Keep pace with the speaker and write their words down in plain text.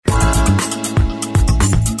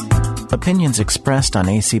Opinions expressed on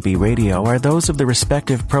ACB Radio are those of the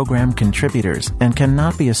respective program contributors and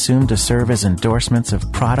cannot be assumed to serve as endorsements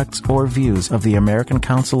of products or views of the American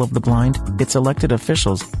Council of the Blind, its elected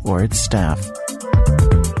officials, or its staff.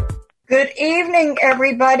 Good evening,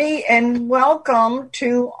 everybody, and welcome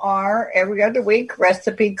to our every other week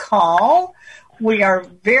recipe call. We are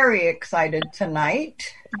very excited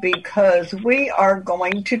tonight because we are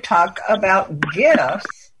going to talk about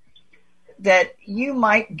gifts that you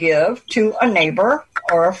might give to a neighbor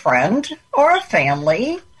or a friend or a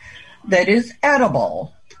family that is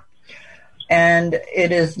edible. And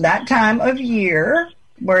it is that time of year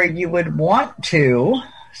where you would want to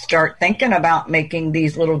start thinking about making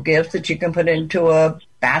these little gifts that you can put into a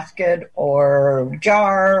basket or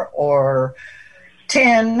jar or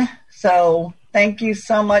tin. So thank you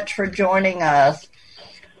so much for joining us.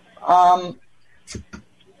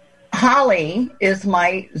 Holly is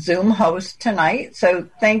my Zoom host tonight, so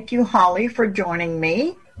thank you, Holly, for joining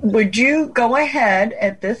me. Would you go ahead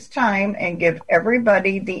at this time and give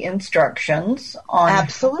everybody the instructions on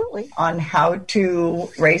Absolutely. On how to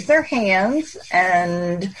raise their hands?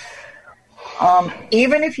 And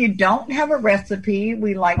even if you don't have a recipe,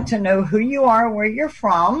 we like to know who you are, where you're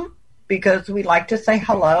from, because we like to say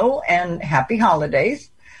hello and happy holidays.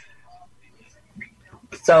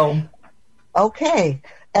 So, okay.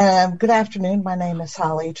 Good afternoon. My name is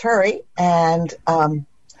Holly Turry, and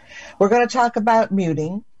we're going to talk about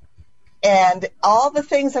muting. And all the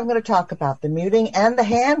things I'm going to talk about, the muting and the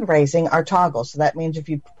hand raising, are toggles. So that means if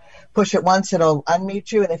you push it once, it'll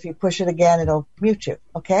unmute you, and if you push it again, it'll mute you.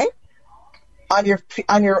 Okay? On your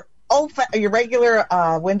regular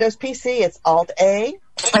Windows PC, it's Alt-A.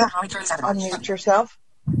 Unmute yourself.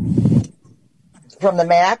 From the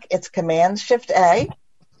Mac, it's Command-Shift-A.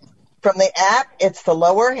 From the app, it's the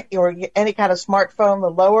lower, or any kind of smartphone, the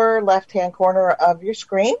lower left-hand corner of your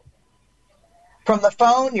screen. From the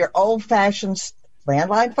phone, your old-fashioned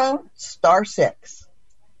landline phone, *6.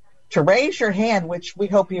 To raise your hand, which we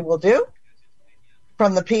hope you will do.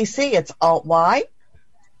 From the PC, it's Alt-Y.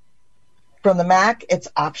 From the Mac, it's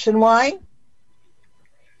Option-Y.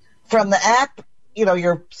 From the app,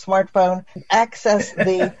 your smartphone, access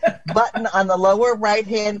the button on the lower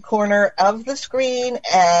right-hand corner of the screen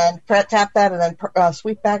and tap that and then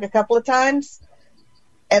sweep back a couple of times.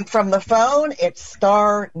 And from the phone, it's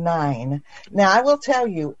 *9. Now, I will tell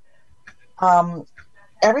you,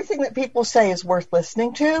 everything that people say is worth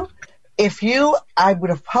listening to. I would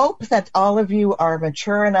have hoped that all of you are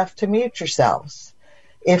mature enough to mute yourselves.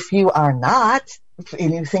 If you are not,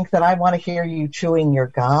 and you think that I want to hear you chewing your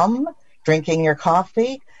gum, drinking your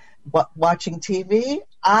coffee, watching TV,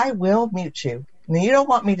 I will mute you. Now, you don't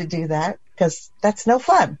want me to do that because that's no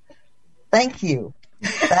fun. Thank you.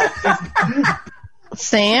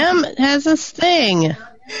 Sam has a sting.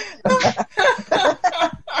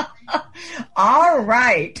 All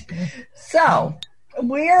right. So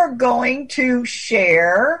we're going to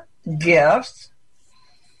share gifts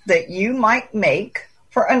that you might make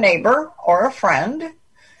for a neighbor or a friend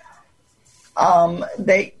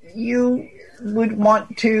that you would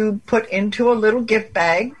want to put into a little gift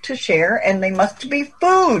bag to share, and they must be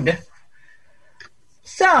food.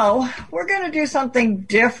 So we're going to do something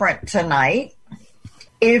different tonight.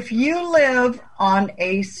 If you live on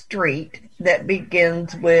a street that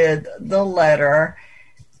begins with the letter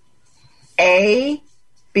A,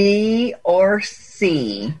 B, or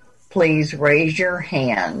C, please raise your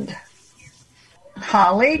hand.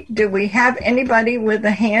 Holly, do we have anybody with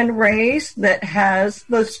a hand raised that has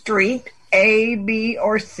the street A, B,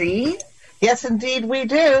 or C? Yes, indeed we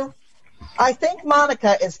do. I think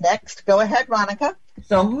Monica is next. Go ahead, Monica.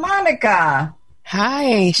 So, Monica.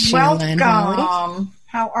 Hi, Sheila and Holly. Welcome.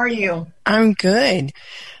 How are you? I'm good.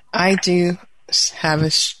 I do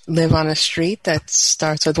live on a street that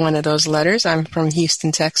starts with one of those letters. I'm from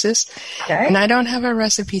Houston, Texas. Okay. And I don't have a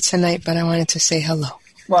recipe tonight, but I wanted to say hello.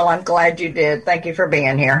 Well, I'm glad you did. Thank you for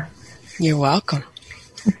being here. You're welcome.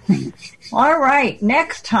 All right.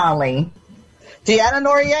 Next, Holly. Deanna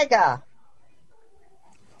Noriega.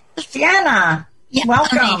 Deanna, yeah,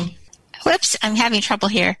 welcome. Hi. Whoops, I'm having trouble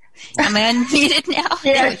here. Am I unmuted now?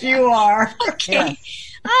 Yes, you are. Okay.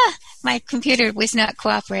 Yes. My computer was not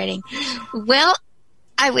cooperating. Well,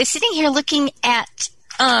 I was sitting here looking at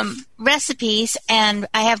recipes, and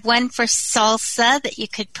I have one for salsa that you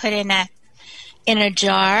could put in a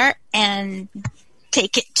jar and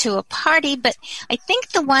take it to a party, but I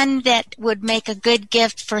think the one that would make a good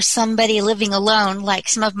gift for somebody living alone, like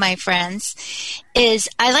some of my friends, is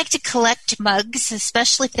I like to collect mugs,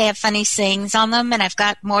 especially if they have funny sayings on them, and I've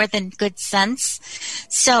got more than good sense.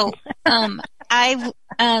 So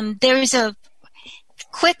there's a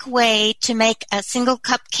quick way to make a single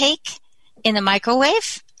cupcake in the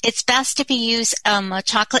microwave. It's best if you use a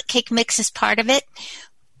chocolate cake mix as part of it.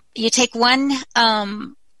 You take one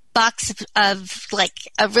box of like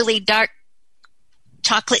a really dark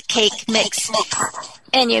chocolate cake mix,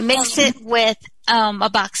 and you mix it with a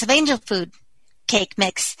box of angel food cake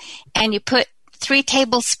mix, and you put 3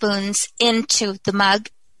 tablespoons into the mug,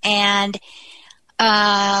 and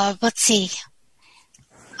let's see,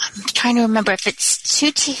 I'm trying to remember if it's 2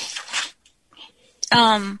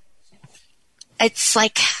 it's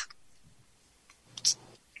like,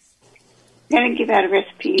 I didn't give out a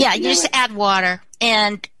recipe. yeah, you just add water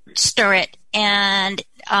and stir it, and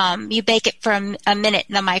you bake it for a minute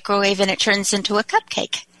in the microwave, and it turns into a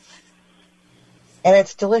cupcake. And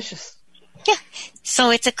it's delicious. Yeah, so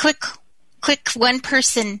it's a quick one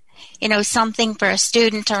person, something for a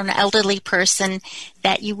student or an elderly person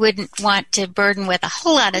that you wouldn't want to burden with a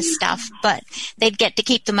whole lot of stuff, but they'd get to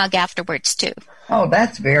keep the mug afterwards too. Oh,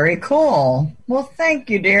 that's very cool. Well, thank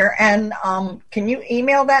you, dear. And can you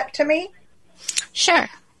email that to me? Sure.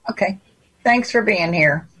 Okay. Thanks for being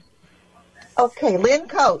here. Okay, Lynn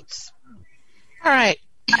Coates. All right.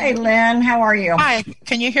 Hi, Lynn. How are you? Hi.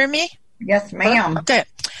 Can you hear me? Yes, ma'am. Good.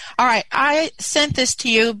 All right. I sent this to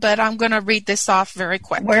you, but I'm going to read this off very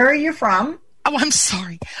quick. Where are you from? Oh, I'm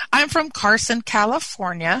sorry. I'm from Carson,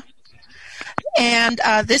 California. And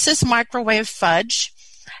this is microwave fudge.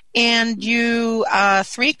 And you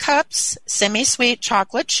 3 cups semi-sweet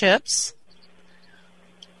chocolate chips.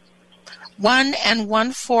 1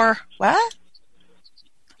 1/4 what?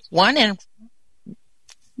 1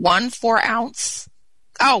 1/4 ounce.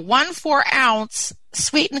 Oh, 1/4 ounce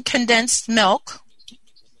sweetened condensed milk.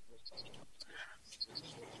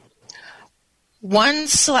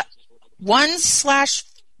 1/4.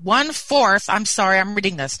 I'm sorry, I'm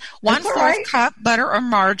reading this. 1/4 right. cup butter or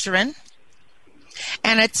margarine.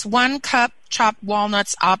 And it's 1 cup chopped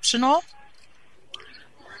walnuts optional.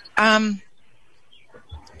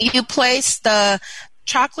 You place the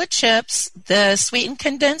chocolate chips, the sweetened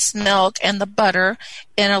condensed milk, and the butter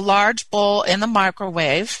in a large bowl in the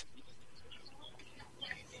microwave.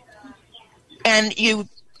 And you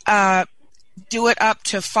do it up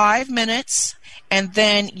to 5 minutes, and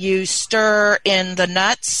then you stir in the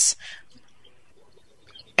nuts,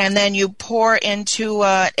 and then you pour into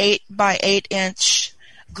an 8 by 8 inch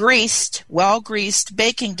well-greased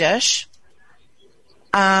baking dish.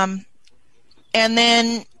 And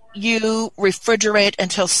then you refrigerate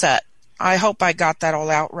until set. I hope I got that all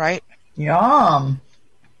out right. Yum.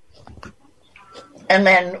 And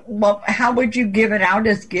then, how would you give it out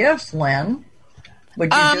as gifts, Lynn?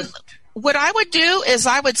 Would you What I would do is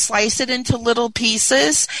I would slice it into little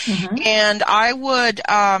pieces, and I would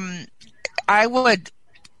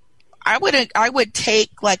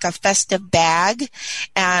take like a festive bag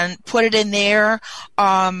and put it in there,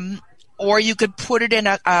 or you could put it in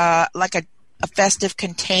a festive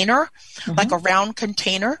container, like a round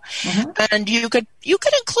container, and you could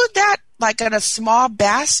include that like in a small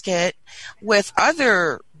basket with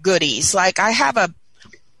other goodies. Like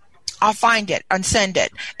I'll find it and send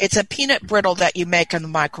it. It's a peanut brittle that you make in the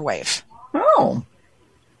microwave. Oh.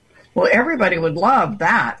 Well, everybody would love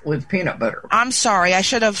that with peanut butter. I'm sorry, I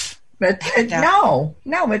should have. No,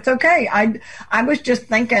 it's okay. I was just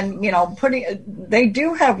thinking, they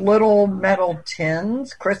do have little metal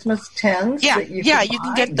tins, Christmas tins. Yeah, that you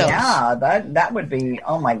can get those. Yeah, that would be,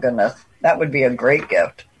 oh my goodness, that would be a great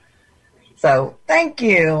gift. So thank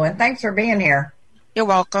you, and thanks for being here. You're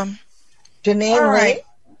welcome. Janine All right. Lee.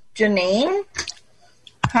 Janine.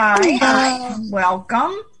 Hi.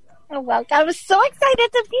 Welcome. Welcome. I was so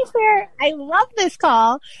excited to be here. I love this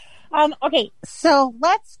call. Okay, so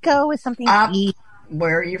let's go with something to eat.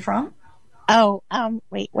 Where are you from? Oh,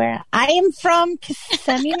 wait, where? I am from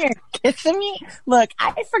Kissimmee or Kissimmee. Look,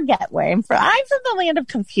 I forget where I'm from. I'm from the land of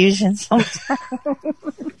confusion sometimes.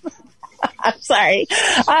 I'm sorry.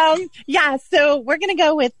 Yeah, so we're going to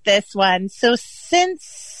go with this one. So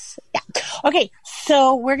okay,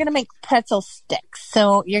 so we're going to make pretzel sticks.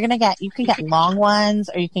 So you can get long ones,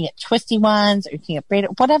 or you can get twisty ones, or you can get braided,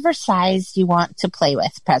 whatever size you want to play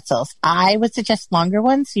with pretzels. I would suggest longer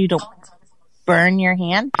ones so you don't burn your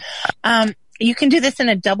hand. You can do this in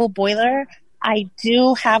a double boiler. I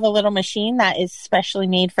do have a little machine that is specially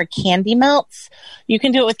made for candy melts. You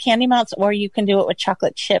can do it with candy melts, or you can do it with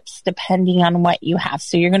chocolate chips, depending on what you have.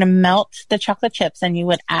 So you're going to melt the chocolate chips, and you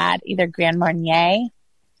would add either Grand Marnier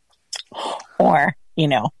or,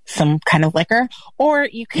 some kind of liquor, or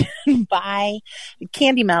you can buy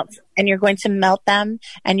candy melts, and you're going to melt them,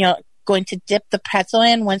 and you're going to dip the pretzel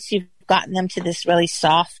in once you've gotten them to this really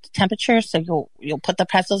soft temperature. So you'll put the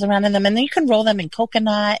pretzels around in them, and then you can roll them in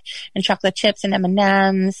coconut and chocolate chips and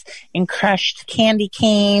M&Ms and crushed candy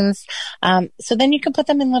canes. So then you can put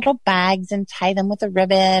them in little bags and tie them with a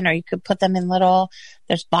ribbon, or you could put them in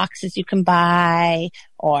there's boxes you can buy,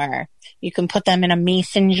 or you can put them in a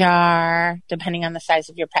mason jar, depending on the size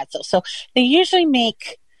of your pretzel. So they usually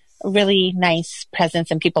make really nice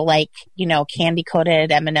presents, and people like, candy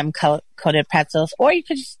coated, M&M coated pretzels, or you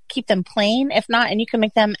could just keep them plain if not, and you can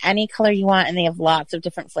make them any color you want, and they have lots of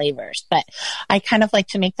different flavors. But I kind of like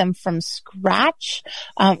to make them from scratch,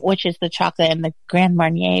 which is the chocolate and the Grand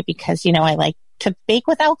Marnier, because I like to bake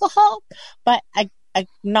with alcohol, but a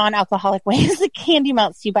non-alcoholic way is the candy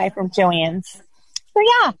melts you buy from Joann's. So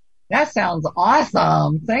yeah. That sounds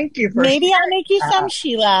awesome. Thank you for Maybe I'll make you some,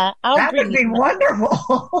 Sheila. That would be wonderful.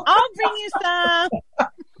 I'll bring you some.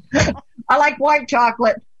 I like white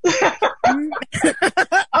chocolate.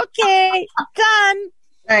 Okay, done.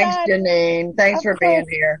 Thanks, Janine. Thanks for being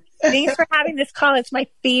here. Thanks for having this call. It's my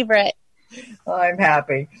favorite. I'm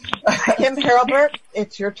happy. Kim Harrelbert,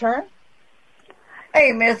 it's your turn.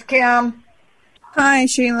 Hey, Miss Kim. Hi,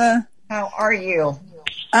 Sheila. How are you?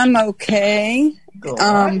 I'm okay.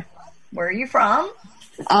 Good. Where are you from?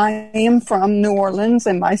 I am from New Orleans,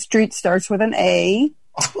 and my street starts with an A.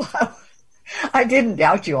 I didn't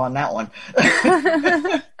doubt you on that one.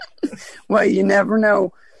 Well, you never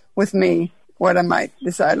know with me what I might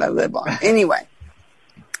decide I live on. Anyway,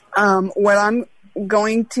 what I'm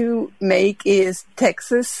going to make is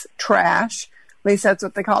Texas trash. At least that's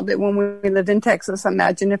what they called it when we lived in Texas.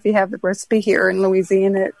 Imagine if you have the recipe here in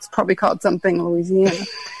Louisiana, it's probably called something Louisiana.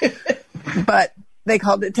 But they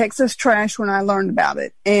called it Texas trash when I learned about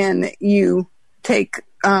it. And you take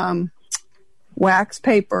wax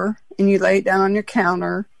paper and you lay it down on your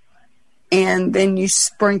counter, and then you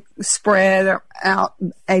spread out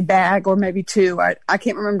a bag or maybe two. I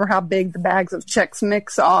can't remember how big the bags of Chex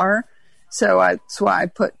Mix are, so that's why I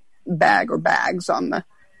put bag or bags on the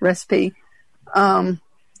recipe.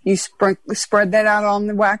 You spread that out on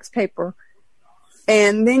the wax paper,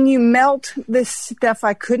 and then you melt this stuff.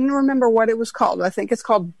 I couldn't remember what it was called. I think it's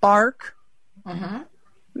called bark. Mm-hmm.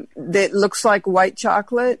 That looks like white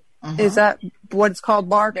chocolate. Mm-hmm. Is that what it's called,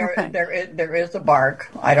 bark? There is a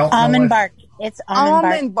bark. I don't almond know bark. It's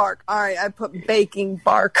almond bark. All right, I put baking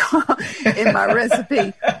bark in my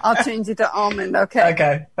recipe. I'll change it to almond.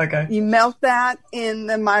 Okay. You melt that in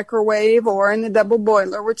the microwave or in the double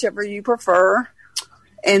boiler, whichever you prefer,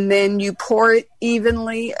 and then you pour it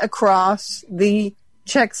evenly across the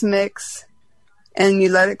Chex Mix, and you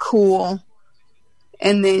let it cool,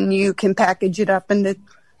 and then you can package it up into,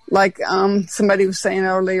 like somebody was saying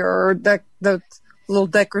earlier, the little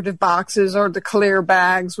decorative boxes or the clear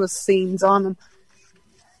bags with scenes on them.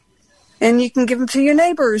 And you can give them to your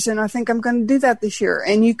neighbors, and I think I'm going to do that this year.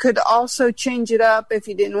 And you could also change it up. If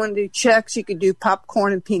you didn't want to do Chex, you could do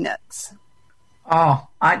popcorn and peanuts. Oh,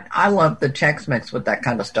 I love the Chex Mix with that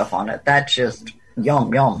kind of stuff on it. That's just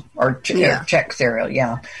yum. Or Chex cereal,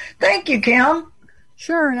 yeah. Thank you, Kim.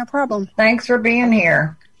 Sure, no problem. Thanks for being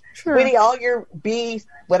here. Sure. Sweetie, all your B,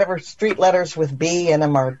 whatever street letters with B in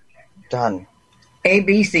them are done. A,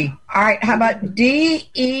 B, C. All right, how about D,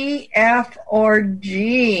 E, F, or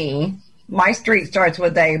G? My street starts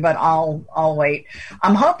with A, but I'll wait.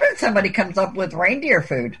 I'm hoping somebody comes up with reindeer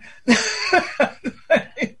food.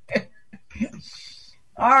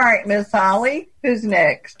 All right, Miss Holly, who's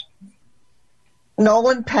next?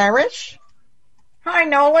 Nolan Parrish. Hi,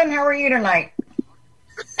 Nolan. How are you tonight?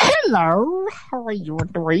 Hello. How are you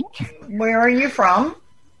doing? Where are you from?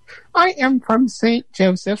 I am from St.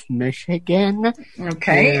 Joseph, Michigan.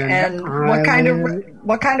 Okay, and what kind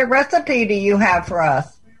of recipe do you have for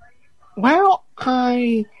us? Well,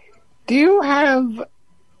 I do have.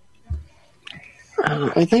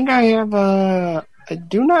 I think I have a. I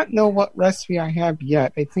do not know what recipe I have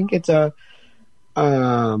yet. I think it's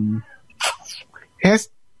has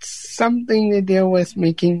something to do with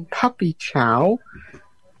making puppy chow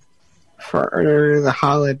for the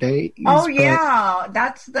holidays. Oh yeah,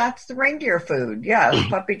 that's the reindeer food. Yes,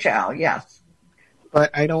 puppy chow. Yes.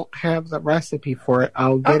 But I don't have the recipe for it.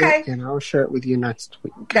 I'll get it and I'll share it with you next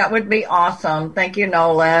week. That would be awesome. Thank you,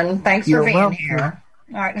 Nolan. Thanks for being here.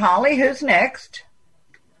 All right, Holly, who's next?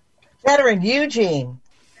 Veteran Eugene.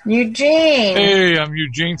 Eugene. Hey, I'm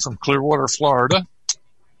Eugene from Clearwater, Florida.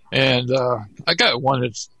 And I got one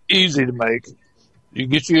that's easy to make. You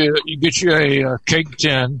get you a cake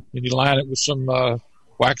tin and you line it with some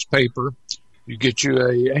wax paper. You get you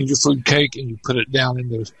a angel food cake and you put it down in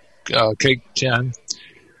the cake tin.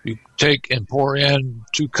 You take and pour in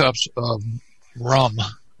 2 cups of rum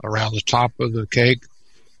around the top of the cake.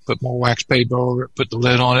 put more wax paper over it, put the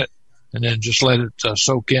lid on it, and then just let it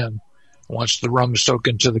soak in. Once the rum is soaked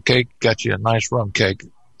into the cake, got you a nice rum cake.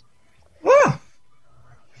 Woo.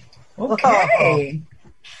 Okay.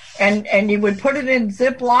 And you would put it in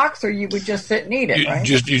Ziplocs, or you would just sit and eat it, right?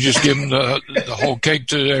 You just give them the whole cake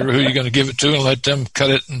to who you're going to give it to, and let them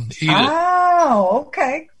cut it and eat it. Oh,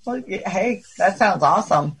 okay. Well, hey, that sounds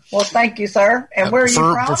awesome. Well, thank you, sir. And where are you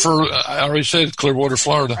from? I already said Clearwater,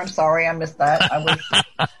 Florida. I'm sorry, I missed that.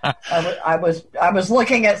 I was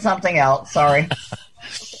looking at something else. Sorry.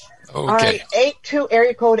 Okay. All right,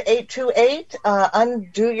 area code 828.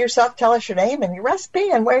 Undo yourself. Tell us your name and your recipe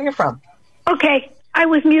and where you're from. Okay, I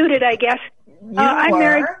was muted, I guess. I'm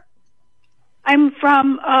Mary. I'm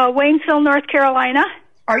from Waynesville, North Carolina.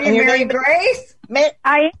 Are you Mary Grace?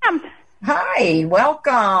 I am. Hi,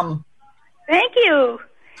 welcome. Thank you.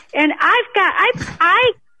 And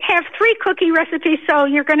I have 3 cookie recipes, so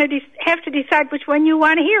you're going to have to decide which one you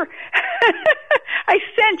want to hear. I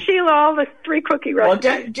sent Sheila all the 3 cookie recipes.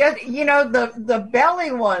 Well, just the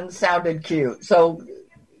belly one sounded cute, so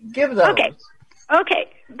give those. Okay,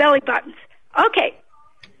 belly buttons. Okay,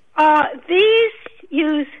 these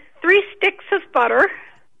use 3 sticks of butter,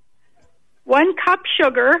 1 cup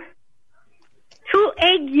sugar, 2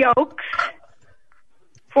 egg yolks,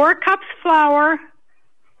 4 cups flour,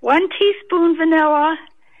 1 teaspoon vanilla,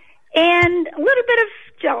 and a little bit of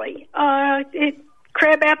jelly,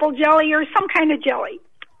 crabapple jelly or some kind of jelly.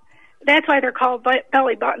 That's why they're called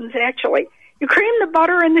belly buttons, actually. You cream the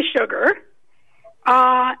butter and the sugar,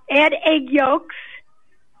 add egg yolks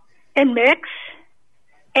and mix,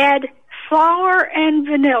 add flour and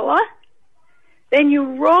vanilla, then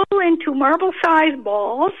you roll into marble-sized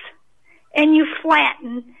balls, and you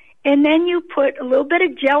flatten, and then you put a little bit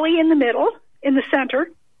of jelly in the middle, in the center,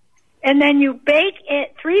 and then you bake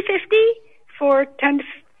at 350 for 10,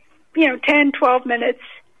 12 minutes,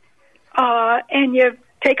 and you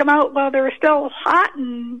take them out while they're still hot,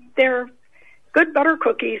 and they're good butter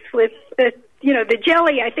cookies with the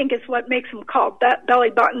jelly, I think, is what makes them called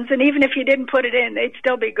belly buttons, and even if you didn't put it in, they'd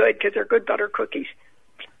still be good because they're good butter cookies.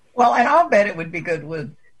 Well, and I'll bet it would be good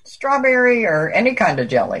with strawberry or any kind of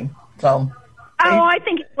jelly. So, I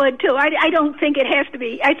think it would too. I don't think it has to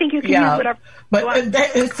be. I think you can use whatever. But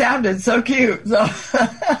it sounded so cute. So,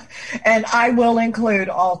 and I will include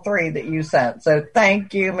all 3 that you sent. So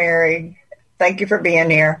thank you, Mary. Thank you for being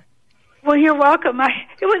here. Well, you're welcome.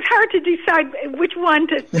 It was hard to decide which one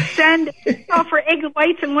to send. Call for egg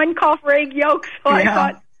whites and one call for egg yolks. So I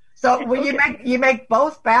thought. So you make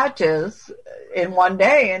both batches in one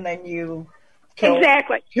day, and then you kill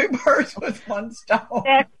exactly 2 birds with 1 stone.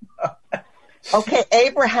 Exactly. Okay,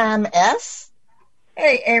 Abraham S.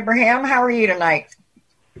 Hey, Abraham, how are you tonight?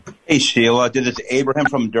 Hey, Sheila. This is Abraham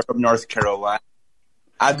from Durham, North Carolina.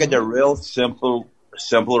 I've got a real simple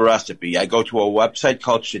recipe. I go to a website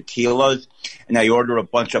called Shatila's, and I order a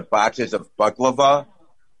bunch of boxes of baklava,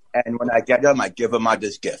 and when I get them, I give them out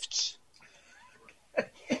as gifts.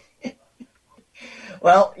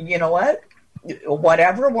 Well, you know what?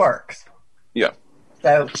 Whatever works. Yeah.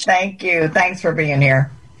 So thank you. Thanks for being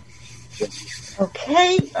here.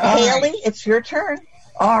 Okay, Haley, it's your turn.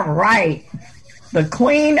 All right. The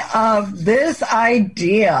queen of this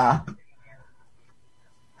idea.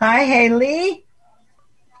 Hi, Haley.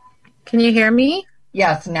 Can you hear me?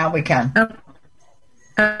 Yes, now we can.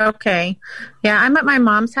 Okay. Yeah, I'm at my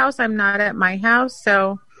mom's house. I'm not at my house.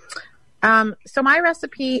 So my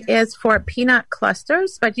recipe is for peanut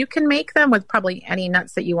clusters, but you can make them with probably any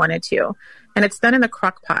nuts that you wanted to. And it's done in the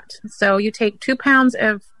crock pot. So you take 2 pounds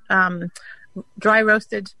of dry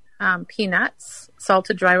roasted peanuts,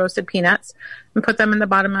 salted dry roasted peanuts, and put them in the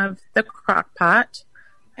bottom of the crock pot.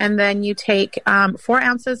 And then you take 4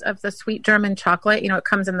 ounces of the sweet German chocolate. It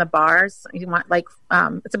comes in the bars. You want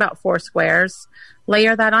it's about 4 squares.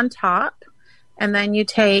 Layer that on top. And then you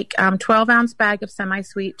take 12-ounce bag of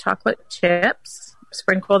semi-sweet chocolate chips.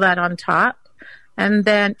 Sprinkle that on top. And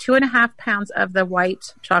then 2.5 pounds of the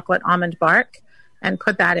white chocolate almond bark and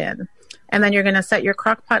put that in. And then you're going to set your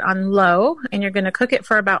crock pot on low, and you're going to cook it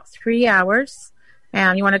for about 3 hours.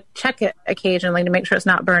 And you want to check it occasionally to make sure it's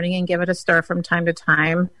not burning and give it a stir from time to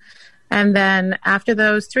time. And then after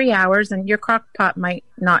those 3 hours, and your crock pot might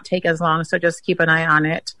not take as long, so just keep an eye on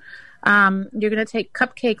it. You're going to take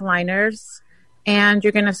cupcake liners, and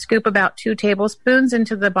you're going to scoop about 2 tablespoons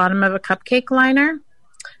into the bottom of a cupcake liner.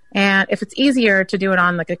 And if it's easier to do it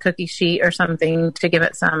on like a cookie sheet or something to give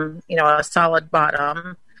it some, a solid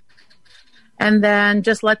bottom. And then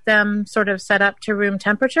just let them sort of set up to room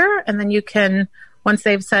temperature. And then you can, once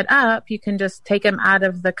they've set up, you can just take them out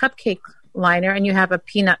of the cupcake liner and you have a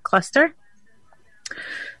peanut cluster.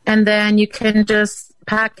 And then you can just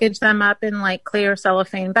package them up in like clear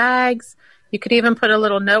cellophane bags. You could even put a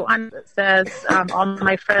little note on it that says, all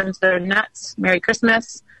my friends are nuts, Merry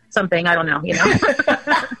Christmas, something, I don't know,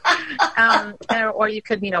 or you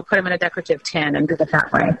could, put them in a decorative tin and do it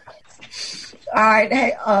that way. All right.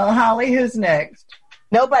 Hey, Holly, who's next?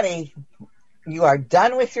 Nobody. You are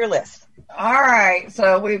done with your list. All right.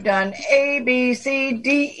 So we've done A, B, C,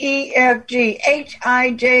 D, E, F, G, H,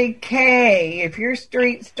 I, J, K. If your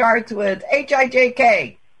street starts with H, I, J,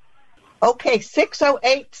 K. Okay,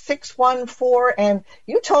 608-614, and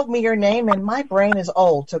you told me your name, and my brain is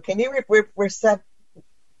old. So can you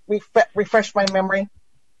refresh my memory?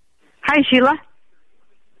 Hi, Sheila.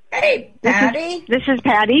 Hey, Patty. This is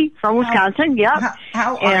Patty from Wisconsin. Yep.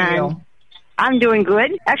 How are you? I'm doing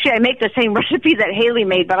good. Actually, I make the same recipe that Haley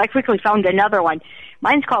made, but I quickly found another one.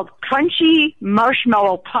 Mine's called Crunchy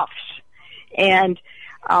Marshmallow Puffs. And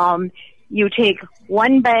you take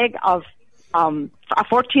one bag of, a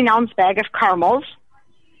 14-ounce bag of caramels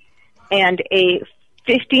and a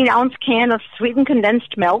 15-ounce can of sweetened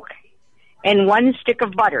condensed milk and 1 stick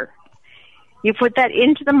of butter. You put that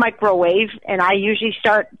into the microwave, and I usually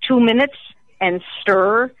start 2 minutes and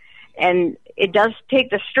stir. And it does take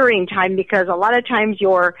the stirring time because a lot of times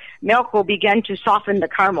your milk will begin to soften the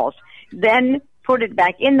caramels. Then put it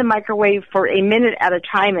back in the microwave for a minute at a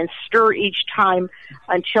time and stir each time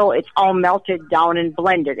until it's all melted down and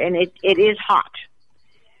blended. And it is hot.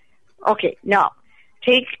 Okay, now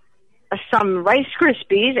take some Rice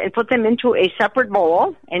Krispies and put them into a separate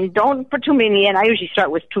bowl. And don't put too many in. I usually start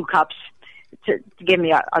with 2 cups to give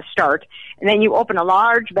me a start. And then you open a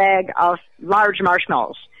large bag of large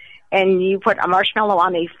marshmallows. And you put a marshmallow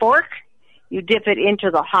on a fork, you dip it into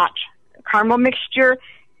the hot caramel mixture,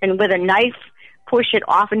 and with a knife, push it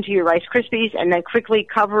off into your Rice Krispies, and then quickly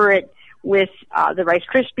cover it with the Rice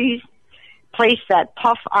Krispies. Place that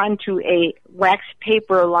puff onto a wax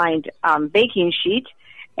paper-lined baking sheet,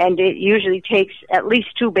 and it usually takes at least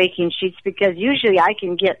 2 baking sheets because usually I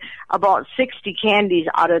can get about 60 candies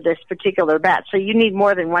out of this particular batch. So you need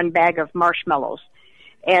more than 1 bag of marshmallows.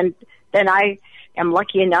 And then I am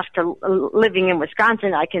lucky enough to, living in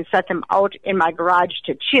Wisconsin, I can set them out in my garage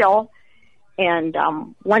to chill. And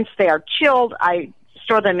once they are chilled, I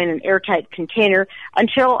store them in an airtight container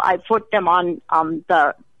until I put them on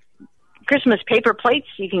the Christmas paper plates.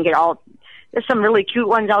 You can get there's some really cute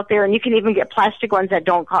ones out there, and you can even get plastic ones that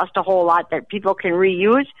don't cost a whole lot that people can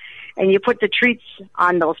reuse. And you put the treats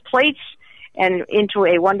on those plates and into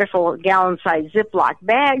a wonderful gallon-sized Ziploc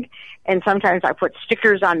bag. And sometimes I put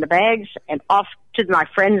stickers on the bags, and off to my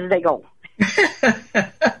friends they go.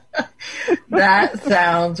 That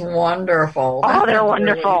sounds wonderful. Oh, they're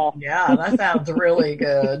wonderful. Yeah, that sounds really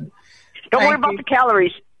good. Don't worry about the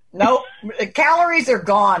calories. Nope. The calories are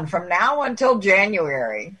gone from now until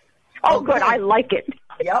January. Oh, good. I like it.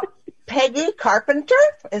 Yep. Peggy Carpenter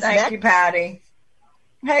is next. Thank you, Patty.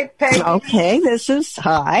 Hey, Peggy. Okay, this is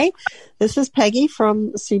Peggy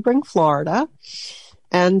from Sebring, Florida.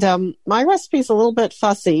 And my recipe's a little bit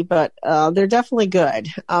fussy, but they're definitely good.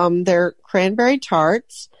 They're cranberry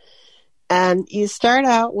tarts. And you start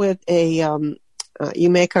out with you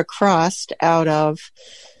make a crust out of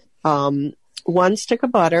 1 stick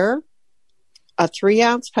of butter, a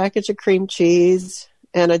 3-ounce package of cream cheese,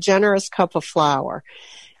 and a generous cup of flour.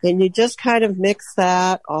 And you just kind of mix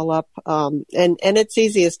that all up. And it's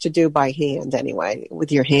easiest to do by hand anyway,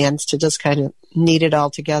 with your hands, to just kind of knead it all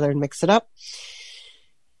together and mix it up.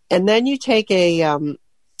 And then you take 2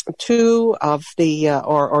 of the,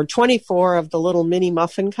 or 24 of the little mini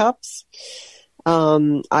muffin cups.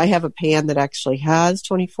 I have a pan that actually has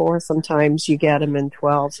 24. Sometimes you get them in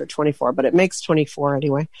 12s or 24, but it makes 24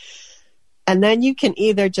 anyway. And then you can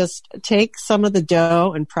either just take some of the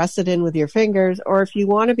dough and press it in with your fingers, or if you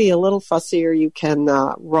want to be a little fussier, you can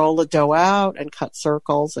roll the dough out and cut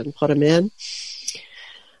circles and put them in.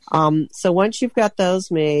 So once you've got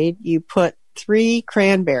those made, you put 3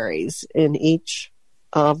 cranberries in each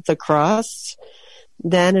of the crusts.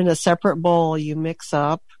 Then in a separate bowl, you mix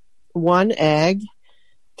up 1 egg,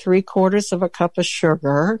 3/4 of a cup of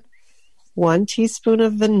sugar, 1 teaspoon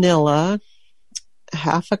of vanilla,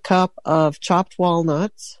 1/2 cup of chopped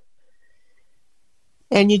walnuts,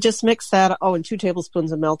 and you just mix that, and 2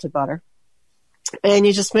 tablespoons of melted butter. And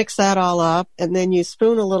you just mix that all up, and then you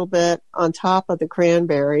spoon a little bit on top of the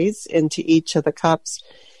cranberries into each of the cups,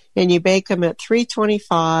 and you bake them at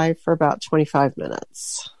 325 for about 25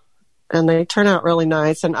 minutes. And they turn out really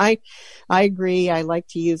nice. And I agree. I like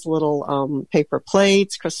to use little paper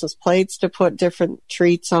plates, Christmas plates, to put different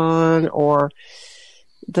treats on, or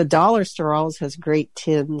the dollar store always has great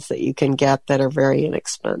tins that you can get that are very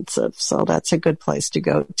inexpensive. So that's a good place to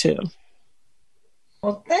go to.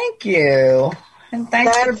 Well, thank you. And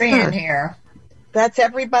thanks for being here. That's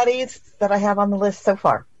everybody's that I have on the list so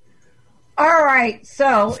far. All right.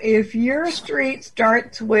 So if your street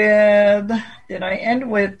starts with, did I end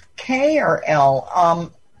with K or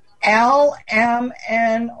L? L, M,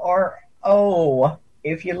 N, or O.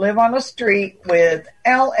 If you live on a street with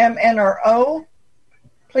L, M, N, or O,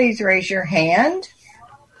 please raise your hand.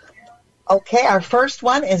 Okay, our first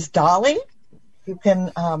one is Dolly. You can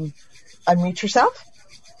unmute yourself.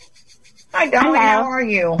 Hi, Dolly. Hello. How are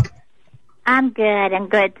you? I'm good.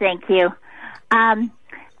 Thank you. I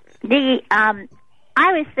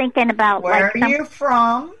was thinking about where are you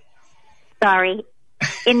from? Sorry,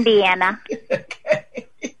 Indiana.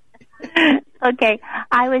 Okay,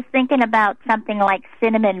 I was thinking about something like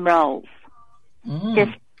cinnamon rolls.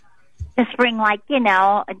 Just bring, like,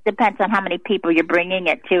 it depends on how many people you're bringing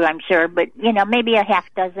it to, I'm sure, but maybe a half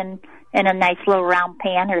dozen in a nice little round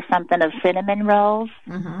pan or something of cinnamon rolls.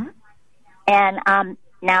 Mm-hmm. And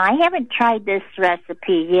now I haven't tried this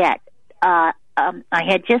recipe yet. I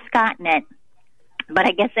had just gotten it, but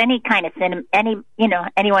I guess any kind of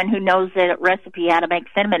anyone who knows the recipe how to make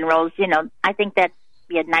cinnamon rolls, I think that'd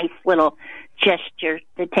be a nice little gesture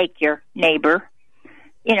to take your neighbor.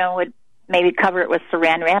 Would maybe cover it with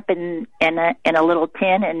saran wrap in a little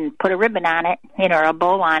tin and put a ribbon on it, or a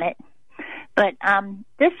bow on it. But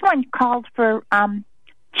this one called for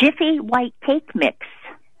Jiffy white cake mix.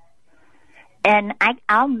 And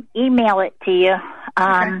I'll email it to you.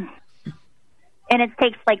 And it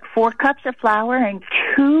takes like 4 cups of flour and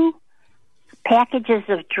 2 packages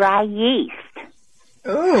of dry yeast.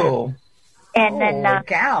 Ooh. And then,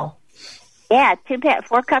 cow. Yeah,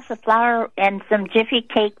 4 cups of flour and some Jiffy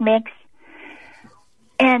cake mix.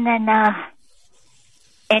 And then,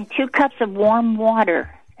 and 2 cups of warm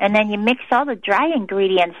water. And then you mix all the dry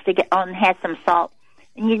ingredients and have some salt.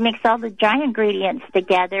 And you mix all the dry ingredients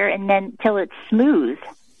together and then till it's smooth.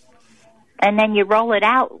 And then you roll it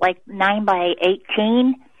out like 9 by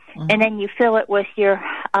 18. And then you fill it with your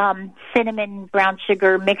cinnamon brown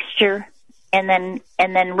sugar mixture. And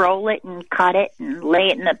then roll it and cut it and lay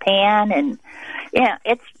it in the pan. And yeah,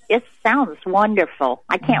 it sounds wonderful.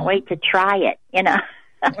 I can't wait to try it,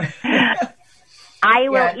 I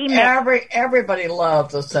will email. Everybody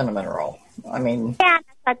loves a cinnamon roll. I mean, yeah, I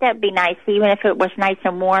thought that'd be nice, even if it was nice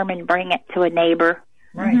and warm, and bring it to a neighbor.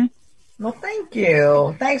 Right. Mm-hmm. Well, thank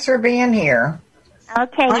you. Thanks for being here.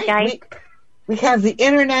 Okay, right, guys. We have the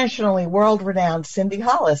internationally world-renowned Cindy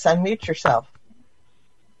Hollis. Unmute yourself.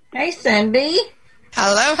 Hey, Cindy.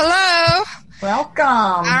 Hello. Welcome.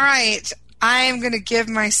 All right. I'm going to give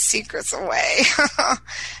my secrets away.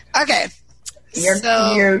 Okay.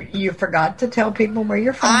 You forgot to tell people where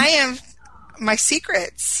you're from. My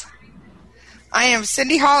secrets. I am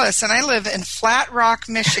Cindy Hollis, and I live in Flat Rock,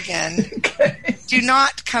 Michigan. Okay. Do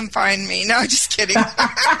not come find me. No, just kidding.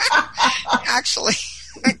 Actually,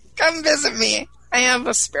 come visit me. I have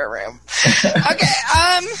a spare room. Okay.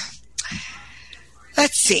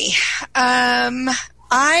 Let's see.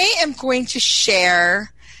 I am going to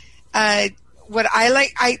share what I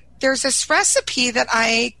like. There's this recipe that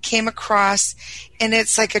I came across, and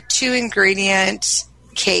it's like a 2-ingredient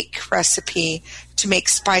cake recipe to make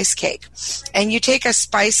spice cake. And you take a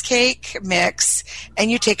spice cake mix,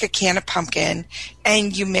 and you take a can of pumpkin,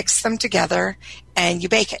 and you mix them together, and you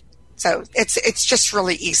bake it. So it's just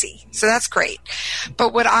really easy. So that's great.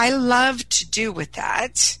 But what I love to do with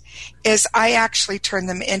that is I actually turn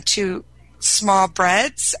them into small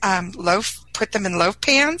breads, put them in loaf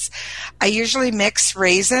pans. I usually mix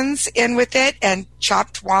raisins in with it and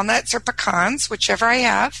chopped walnuts or pecans, whichever I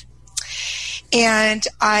have. And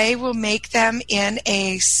I will make them in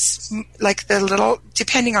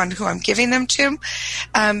depending on who I'm giving them to,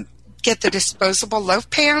 get the disposable loaf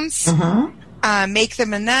pans, make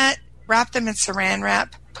them in that, wrap them in saran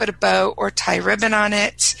wrap, put a bow or tie ribbon on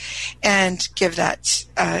it, and give that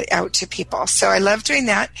out to people. So I love doing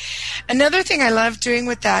that. Another thing I love doing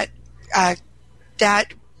with that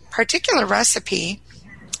particular recipe,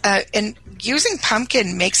 and using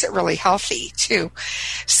pumpkin makes it really healthy too.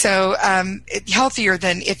 So healthier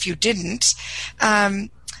than if you didn't.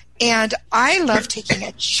 And I love taking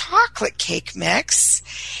a chocolate cake mix,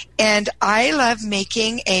 and I love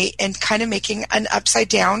making an upside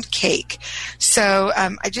down cake. So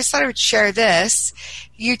I just thought I would share this.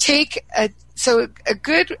 You take a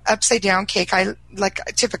good upside down cake.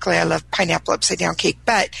 Typically I love pineapple upside down cake,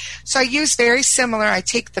 so I use very similar. I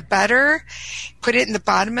take the butter, put it in the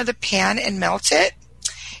bottom of the pan and melt it.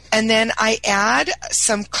 And then I add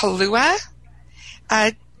some Kahlua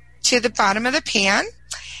to the bottom of the pan,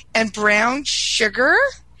 and brown sugar,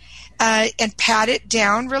 and pat it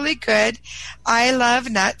down really good. I love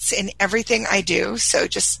nuts in everything I do, so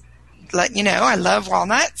just let you know, I love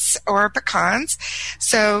walnuts or pecans.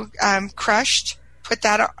 So crushed, put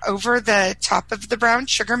that over the top of the brown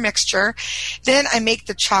sugar mixture. Then I make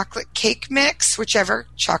the chocolate cake mix, whichever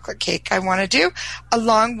chocolate cake I want to do,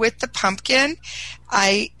 along with the pumpkin.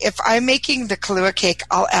 If I'm making the Kahlua cake,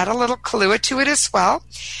 I'll add a little Kahlua to it as well.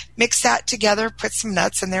 Mix that together, put some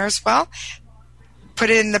nuts in there as well. Put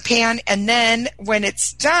it in the pan, and then when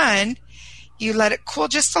it's done, you let it cool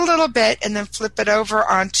just a little bit, and then flip it over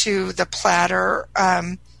onto the platter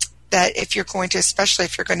that especially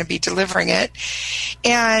if you're going to be delivering it.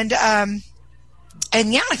 And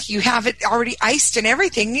yeah, you have it already iced and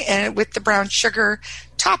everything, and with the brown sugar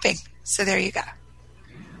topping. So there you go.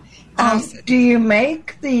 Do you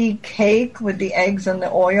make the cake with the eggs and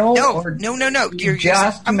the oil? No. You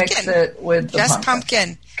just mix it with the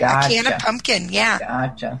pumpkin. Gotcha. A can of pumpkin, yeah.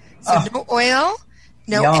 Gotcha. So no oil,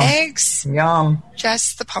 no Yum. eggs. Yum.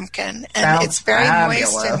 Just the pumpkin. And Sounds it's very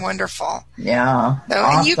fabulous. moist and wonderful. Yeah. So,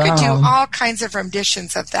 awesome. And you could do all kinds of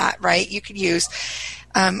renditions of that, right? You could use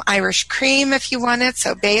Irish cream if you wanted.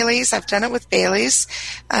 So Bailey's, I've done it with Bailey's.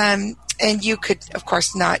 And you could, of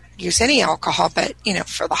course, not use any alcohol, but,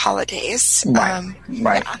 for the holidays. Right.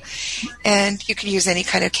 Yeah. And you could use any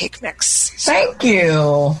kind of cake mix. Thank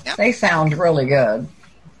you. Yep. They sound really good.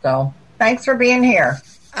 So thanks for being here.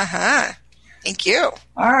 Uh-huh. Thank you.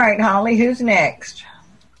 All right, Holly, who's next?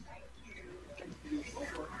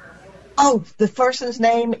 Oh, the person's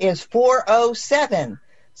name is 407.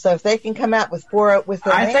 So if they can come out with their name.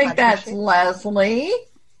 I think that's Leslie.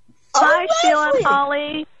 Hi, Sheila and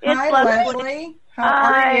Holly. It's Hi, Leslie. How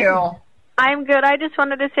are you? I'm good. I just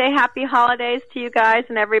wanted to say happy holidays to you guys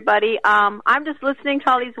and everybody. I'm just listening to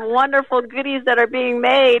all these wonderful goodies that are being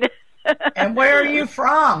made. And where are you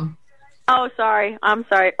from? Oh, sorry. I'm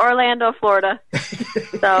sorry. Orlando, Florida.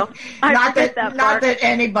 So not that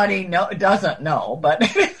anybody doesn't know, but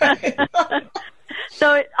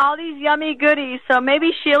so all these yummy goodies. So maybe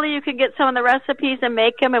Sheila, you can get some of the recipes and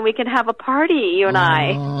make them, and we can have a party. You and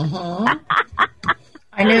I.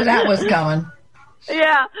 I knew that was coming.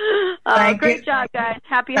 Yeah. Great job, guys.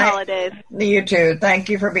 Happy holidays. You too. Thank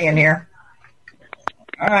you for being here.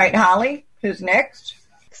 All right, Holly, who's next?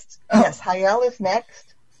 Yes, Hayel is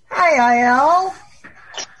next. Hi, Hayel.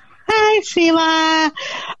 Hi, Sheila.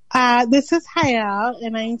 This is Hayel,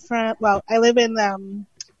 and I live in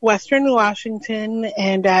Western Washington,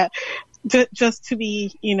 and just to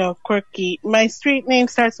be, quirky, my street name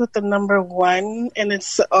starts with the number 1, and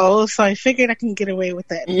it's O, so I figured I can get away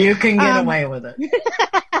with it. You can get away with it.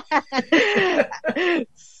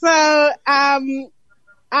 So,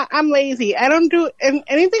 I'm lazy. I don't do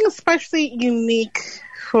anything especially unique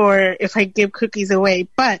for if I give cookies away,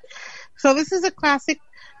 so this is a classic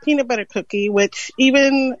peanut butter cookie, which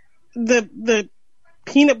even the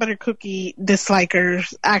peanut butter cookie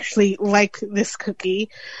dislikers actually like this cookie.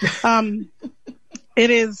 It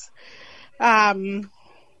is 1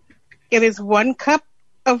 cup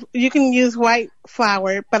of, you can use white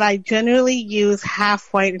flour, but I generally use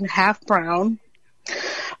half white and half brown,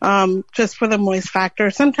 just for the moist factor,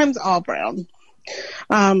 sometimes all brown.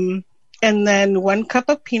 And then 1 cup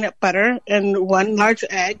of peanut butter and 1 large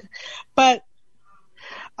egg. But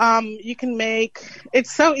you can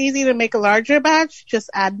it's so easy to make a larger batch.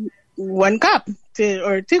 Just add 1 cup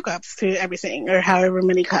or 2 cups to everything, or however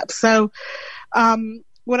many cups. So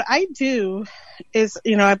what I do is,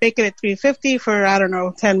 I bake it at 350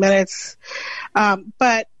 for, 10 minutes.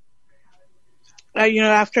 But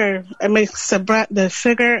after I mix the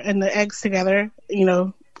sugar and the eggs together,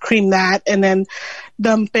 cream that, and then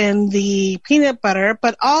dump in the peanut butter.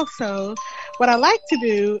 But also, what I like to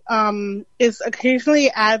do is occasionally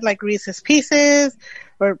add like Reese's Pieces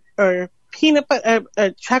or peanut butter,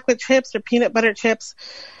 chocolate chips or peanut butter chips.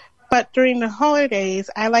 But during the holidays,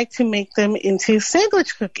 I like to make them into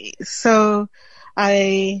sandwich cookies. So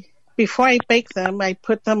before I bake them, I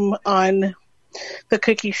put them on the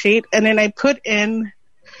cookie sheet, and then I put in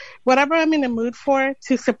whatever I'm in the mood for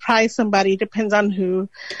to surprise somebody, depends on who.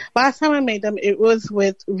 Last time I made them, it was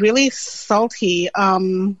with really salty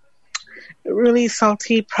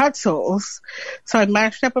pretzels. So I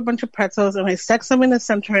mashed up a bunch of pretzels, and I stuck some in the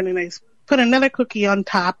center, and then I put another cookie on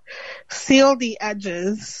top, sealed the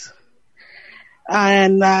edges,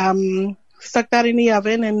 and stuck that in the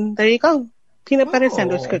oven, and there you go. Peanut butter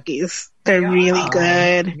sandwich cookies. They're really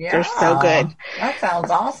good. Yeah. They're so good. That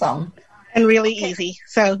sounds awesome. And really easy.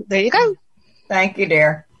 So there you go. Thank you,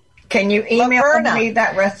 dear. Can you email me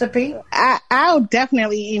that recipe? I'll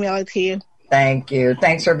definitely email it to you. Thank you.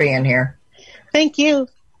 Thanks for being here. Thank you.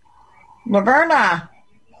 Laverna.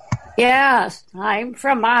 Yes, I'm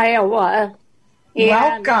from Iowa.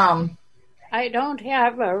 Welcome. I don't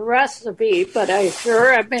have a recipe, but I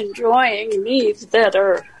sure am enjoying these that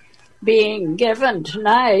are being given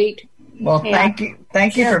tonight. Well, thank you.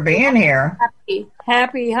 Thank you for being here.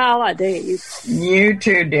 Happy holidays. You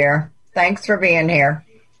too, dear. Thanks for being here.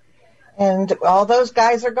 And all those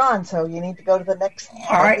guys are gone, so you need to go to the next.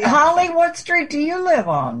 All right. Holly, what street do you live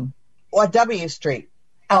on? Well, W Street.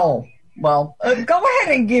 Oh, well, go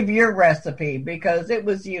ahead and give your recipe because it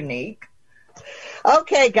was unique.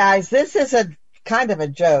 Okay, guys, this is a kind of a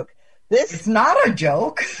joke. It's not a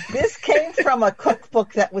joke. This came from a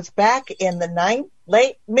cookbook that was back in the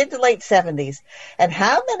mid to late 70s. And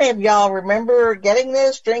how many of y'all remember getting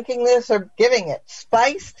this, drinking this, or giving it?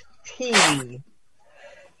 Spiced tea.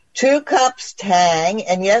 2 cups Tang,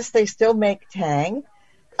 and yes, they still make Tang.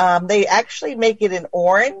 They actually make it in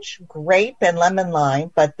orange, grape, and lemon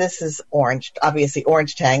lime, but this is orange, obviously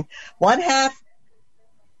orange Tang. 1/2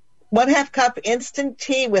 cup instant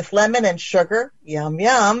tea with lemon and sugar. Yum,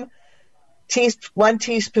 yum. 1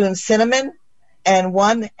 teaspoon cinnamon and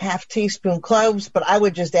 1/2 teaspoon cloves, but I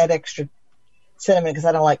would just add extra cinnamon because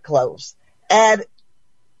I don't like cloves. Add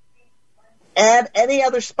any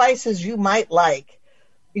other spices you might like.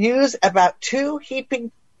 Use about 2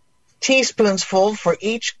 heaping teaspoonsful for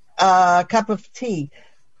each cup of tea.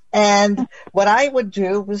 And what I would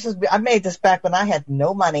do, I made this back when I had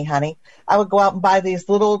no money, honey. I would go out and buy these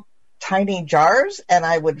little tiny jars, and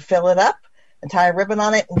I would fill it up and tie a ribbon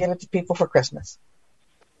on it and give it to people for Christmas.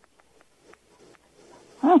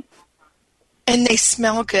 And they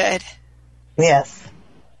smell good. Yes.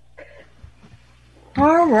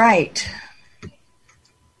 All right.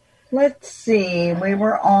 Let's see. We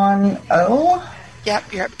were on O.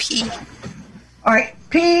 Yep, you're at P. All right.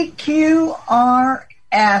 PQRS.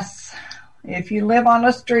 If you live on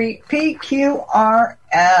a street,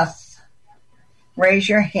 PQRS. Raise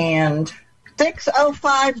your hand.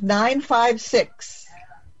 605956.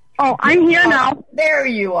 Oh, I'm here now. There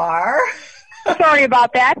you are. Sorry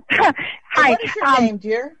about that. Hi. What is your name,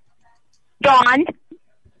 dear? Dawn.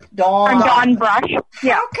 Dawn. I'm Dawn Brush.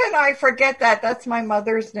 Yeah. How can I forget that? That's my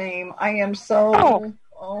mother's name. I am so.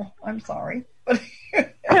 Oh, I'm sorry.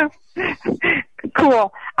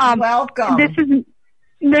 Cool. Welcome. This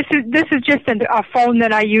is just a phone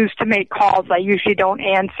that I use to make calls. I usually don't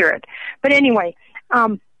answer it. But anyway,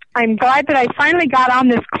 I'm glad that I finally got on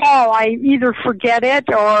this call. I either forget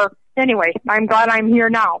it or anyway, I'm glad I'm here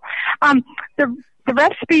now. The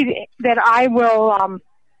recipe that I will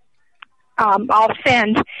I'll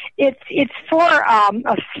send, it's for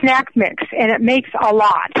a snack mix, and it makes a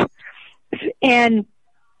lot. And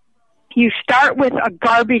you start with a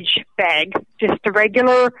garbage bag, just a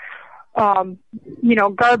regular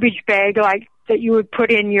garbage bag like that you would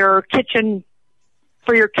put in your kitchen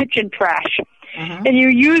for your kitchen trash. Mm-hmm. And you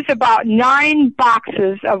use about 9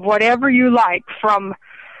 boxes of whatever you like, from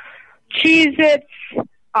Cheez-Its,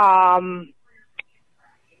 some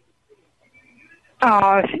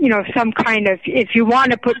kind of, if you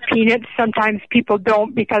want to put peanuts, sometimes people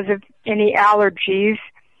don't because of any allergies.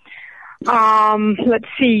 Let's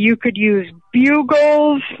see, you could use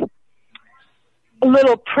Bugles,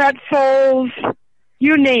 little pretzels,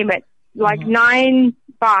 you name it, like 9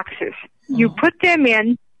 boxes. You put them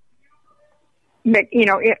in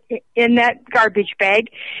that garbage bag,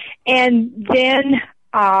 and then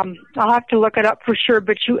I'll have to look it up for sure,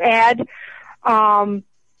 but you add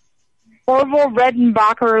Orville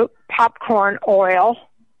Redenbacher popcorn oil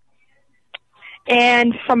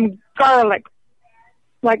and some garlic,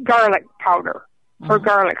 like garlic powder or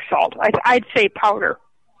garlic salt. I'd say powder.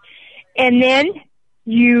 And then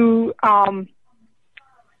you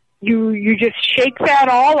just shake that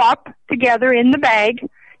all up together in the bag.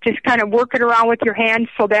 Just kind of work it around with your hands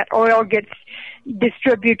so that oil gets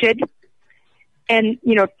distributed. And,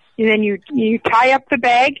 then you tie up the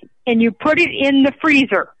bag and you put it in the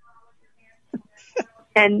freezer.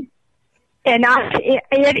 and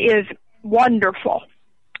it is wonderful.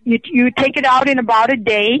 You take it out in about a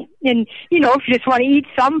day, and, if you just want to eat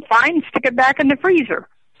some, fine, stick it back in the freezer.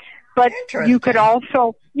 But you could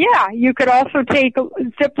also take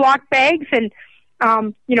Ziploc bags and,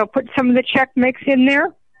 put some of the Chex Mix in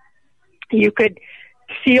there. You could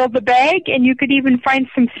seal the bag, and you could even find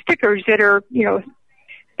some stickers that are,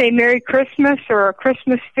 say Merry Christmas or a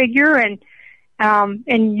Christmas figure, and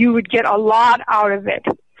you would get a lot out of it.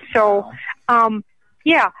 So,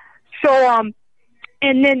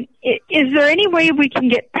 and then is there any way we can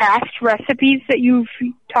get past recipes that you've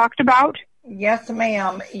talked about? Yes,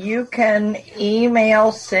 ma'am. You can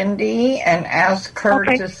email Cindy and ask her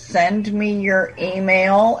to send me your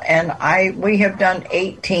email. And we have done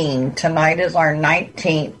 18. Tonight is our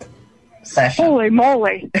 19th session. Holy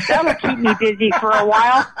moly. That'll keep me busy for a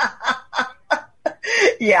while.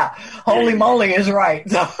 Yeah, holy moly is right.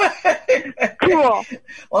 So. Cool.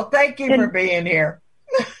 Well, thank you for being here.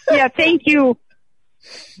 Yeah, thank you.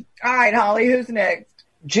 All right, Holly, who's next?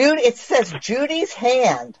 Judy. It says Judy's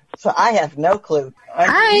hand, so I have no clue.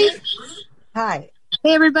 Hi. Hi.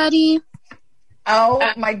 Hey, everybody. Oh,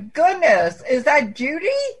 my goodness. Is that Judy?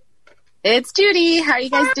 It's Judy. How are you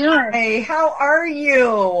guys doing? Hey, how are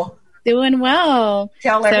you? Doing well.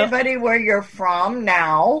 Tell everybody where you're from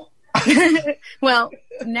now. Well,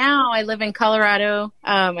 now I live in Colorado.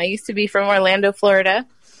 I used to be from Orlando, Florida.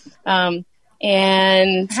 And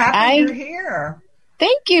happy you're here.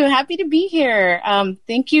 Thank you. Happy to be here.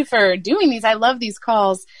 Thank you for doing these. I love these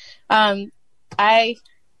calls. I'm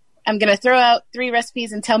going to throw out 3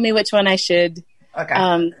 recipes and tell me which one I should. Okay.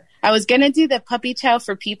 I was going to do the puppy chow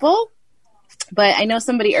for people, but I know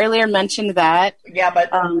somebody earlier mentioned that. Yeah,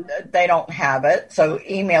 but they don't have it, so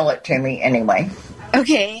email it to me anyway.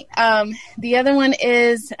 Okay. The other one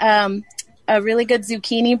is a really good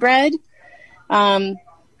zucchini bread. And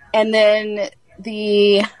then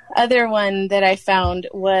the other one that I found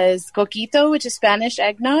was coquito, which is Spanish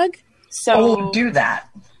eggnog. So do that.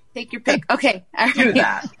 Take your pick. Okay. All right. Do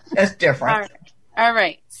that. That's different. All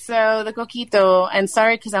right. So the coquito, and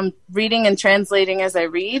sorry because I'm reading and translating as I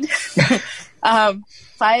read. 5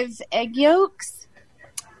 egg yolks,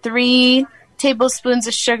 3 tablespoons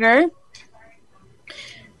of sugar,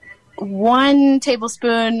 1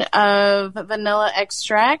 tablespoon of vanilla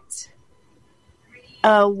extract,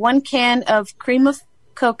 1 can of cream of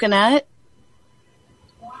coconut,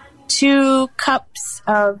 2 cups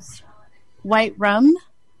of white rum,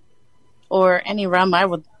 or any rum. I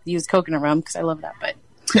would use coconut rum because I love that, but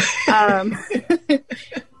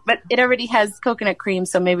but it already has coconut cream,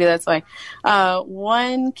 so maybe that's why.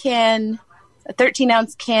 1 can, a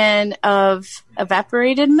 13-ounce can of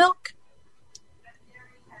evaporated milk,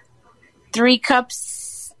 3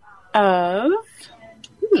 cups of,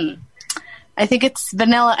 I think it's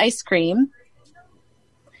vanilla ice cream,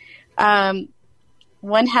 1/2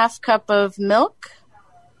 cup of milk,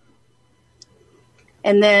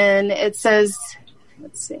 and then it says,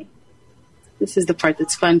 let's see, this is the part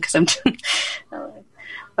that's fun because I'm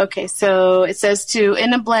okay, so it says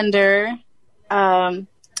in a blender,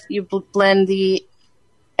 you blend the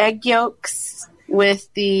egg yolks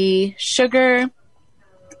with the sugar,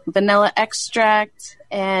 vanilla extract,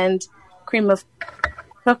 and cream of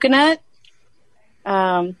coconut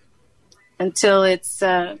until it's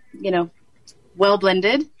well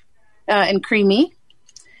blended and creamy,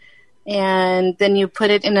 and then you put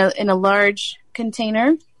it in a large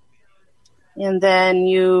container, and then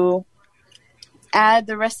you add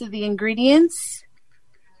the rest of the ingredients,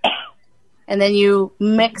 and then you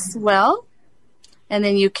mix well, and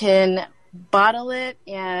then you can bottle it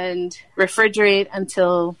and refrigerate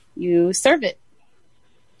until you serve it.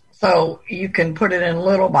 So you can put it in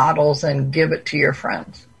little bottles and give it to your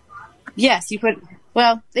friends. Yes,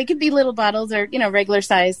 they could be little bottles or, regular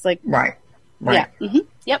size, like. Right. Yeah. Mm-hmm.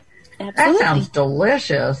 Yep. Absolutely. That sounds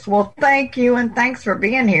delicious. Well, thank you, and thanks for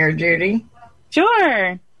being here, Judy.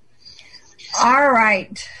 Sure. All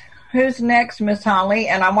right. Who's next, Miss Holly?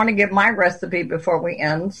 And I want to give my recipe before we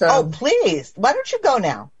end. So. Oh, please. Why don't you go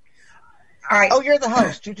now? All right. Oh, you're the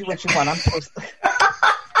host. You do what you want. I'm supposed to.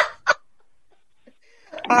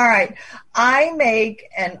 All right. I make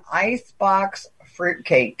an icebox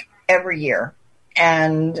fruitcake every year.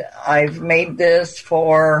 And I've made this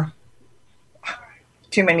for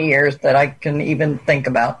too many years that I can even think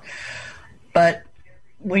about. But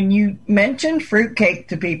when you mention fruitcake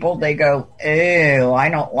to people, they go, ew, I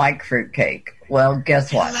don't like fruitcake. Well,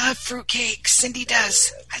 guess what? I love fruitcake. Cindy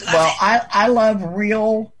does. I love it. I love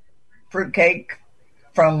real fruitcake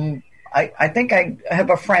from, I think I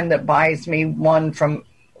have a friend that buys me one from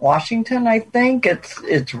Washington, I think.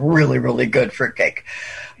 It's really, really good fruitcake.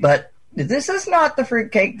 But this is not the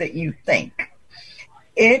fruitcake that you think.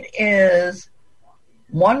 It is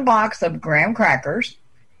 1 box of graham crackers,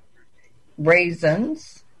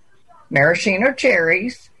 raisins, maraschino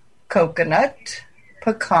cherries, coconut,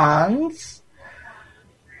 pecans,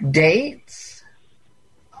 dates.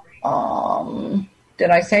 Did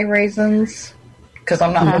I say raisins? Because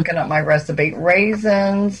I'm not looking at my recipe.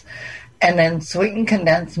 Raisins, and then sweetened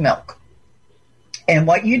condensed milk. And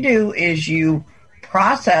what you do is you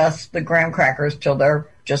process the graham crackers till they're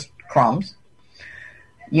just crumbs.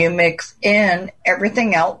 You mix in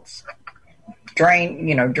everything else,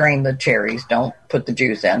 drain the cherries. Don't put the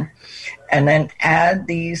juice in. And then add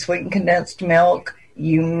the sweetened condensed milk.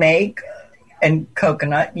 And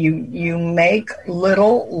coconut. You make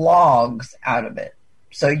little logs out of it.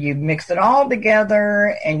 So you mix it all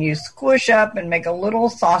together and you squish up and make a little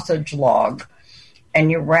sausage log.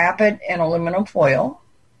 And you wrap it in aluminum foil.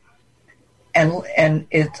 And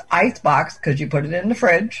it's icebox because you put it in the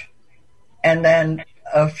fridge. And then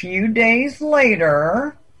a few days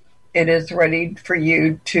later, it is ready for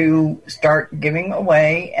you to start giving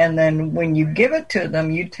away. And then when you give it to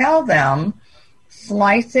them, you tell them,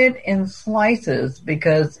 slice it in slices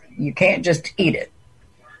because you can't just eat it.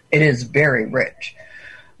 It is very rich.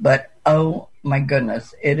 But, oh my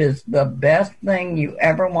goodness, it is the best thing you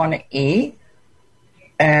ever want to eat.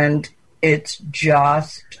 And it's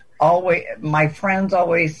just always, my friends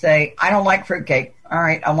always say, I don't like fruitcake. All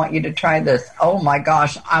right, I want you to try this. Oh my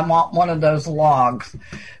gosh, I want one of those logs.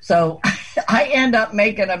 So I end up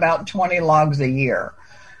making about 20 logs a year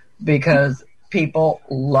because people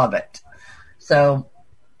love it. So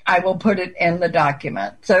I will put it in the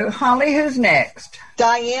document. So Holly, who's next?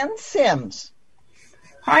 Diane Sims.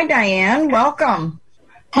 Hi, Diane. Welcome.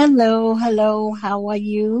 Hello. How are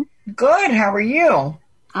you? Good. How are you?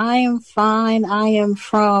 I am fine. I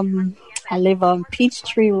live on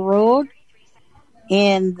Peachtree Road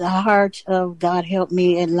in the heart of, God help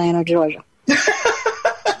me, Atlanta, Georgia. Nothing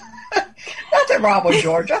wrong with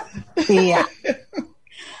Georgia. Yeah.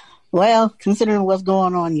 Well, considering what's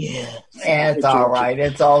going on, yeah. It's all right.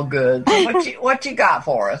 It's all good. So what you got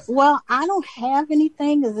for us? Well, I don't have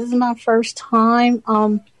anything because this is my first time.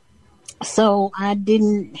 So I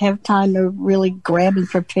didn't have time to really grab and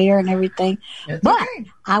prepare and everything. It's but okay.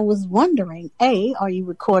 I was wondering, A, are you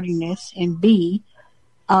recording this? And B,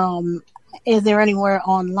 is there anywhere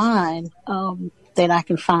online that I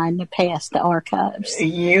can find to pass the archives?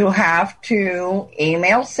 You have to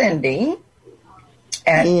email Cindy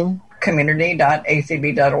at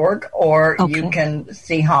community.acb.org, or you can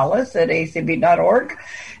see Hollis at acb.org,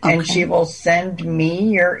 and she will send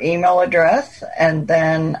me your email address, and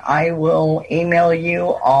then I will email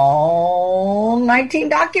you all 19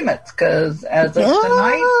 documents, because as of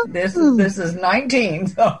tonight, this is 19,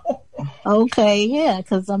 so... Okay, yeah,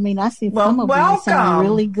 because, I mean, I see some of them sound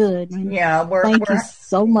really good. Yeah, thank you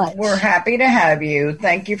so much. We're happy to have you.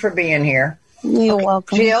 Thank you for being here. You're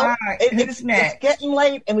welcome. Jill, right, it's getting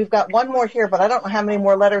late, and we've got one more here, but I don't know how many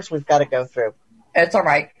more letters we've got to go through. It's all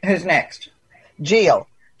right. Who's next? Jill,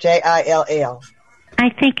 Jill.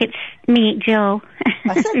 I think it's me, Jill.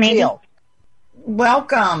 I said Maybe. Jill.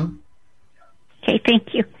 Welcome. Okay,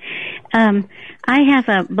 thank you. I have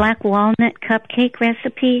a black walnut cupcake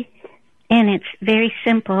recipe, and it's very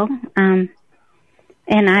simple, and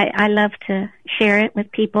I love to share it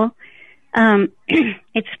with people.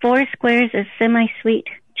 It's 4 squares of semi-sweet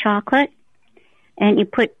chocolate, and you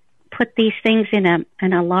put these things in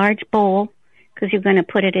a large bowl because you're going to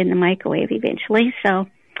put it in the microwave eventually. So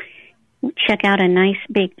check out a nice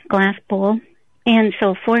big glass bowl. And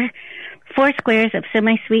so 4 squares of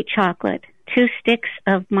semi-sweet chocolate, 2 sticks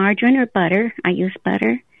of margarine or butter. I use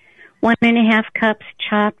butter. 1.5 cups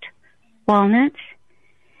chopped walnuts,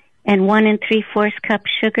 and 1 3/4 cup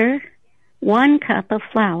sugar, 1 cup of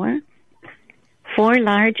flour, 4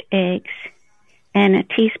 large eggs, and a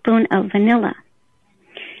teaspoon of vanilla.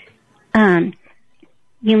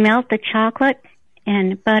 You melt the chocolate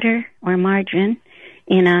and butter or margarine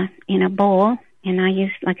in a bowl, and I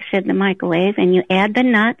use, like I said, the microwave, and you add the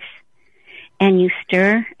nuts, and you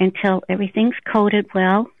stir until everything's coated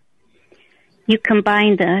well. You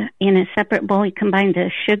combine in a separate bowl, you combine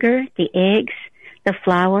the sugar, the eggs, the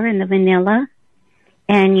flour, and the vanilla,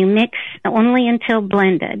 and you mix only until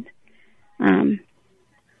blended.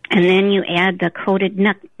 And then you add the coated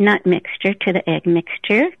nut mixture to the egg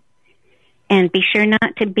mixture. And be sure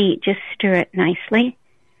not to beat, just stir it nicely.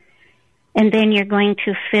 And then you're going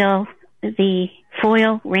to fill the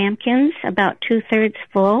foil ramekins about 2/3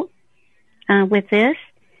 full with this.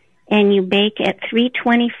 And you bake at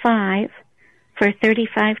 325 for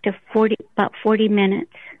 35 to 40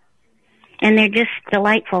 minutes. And they're just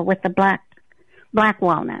delightful with the black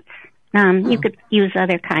walnuts. You could use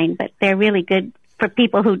other kind, but they're really good for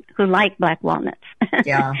people who like black walnuts.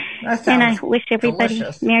 Yeah, that sounds and I wish everybody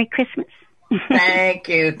delicious. Merry Christmas. Thank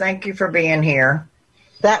you. Thank you for being here.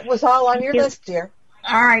 That was all on your list, dear.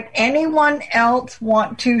 All right. Anyone else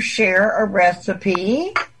want to share a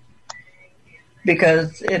recipe?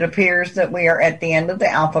 Because it appears that we are at the end of the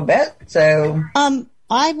alphabet. So,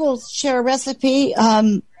 I will share a recipe.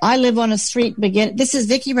 I live on a street. This is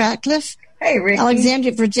Vicki Ratcliffe. Hey, Ricky.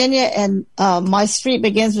 Alexandria, Virginia, and my street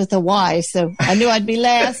begins with a Y, so I knew I'd be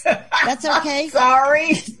last. That's okay.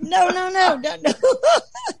 Sorry. No. No,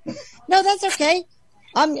 that's okay.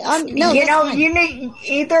 You need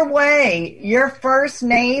either way, your first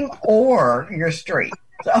name or your street.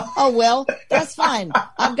 So. Oh well, that's fine.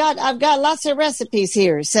 I've got lots of recipes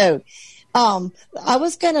here. So, I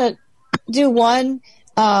was gonna do one.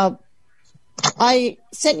 I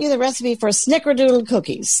sent you the recipe for snickerdoodle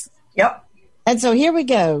cookies. Yep. And so here we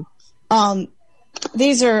go.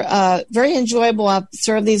 These are very enjoyable. I've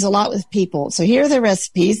served these a lot with people. So here are the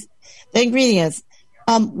recipes, the ingredients.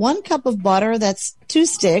 1 cup of butter, that's 2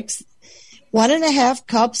 sticks, 1.5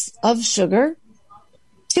 cups of sugar,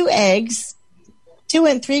 2 eggs, 2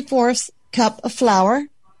 3/4 cup of flour,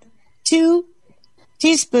 2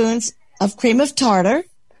 teaspoons of cream of tartar,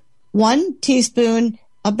 1 teaspoon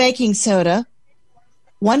of baking soda,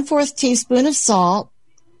 1/4 teaspoon of salt,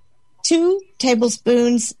 2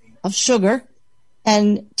 tablespoons of sugar,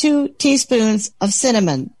 and 2 teaspoons of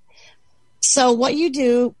cinnamon. So what you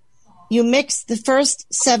do, you mix the first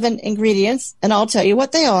 7 ingredients, and I'll tell you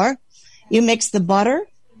what they are. You mix the butter,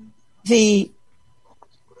 the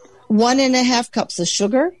 1.5 cups of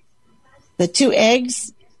sugar, the 2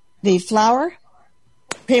 eggs, the flour,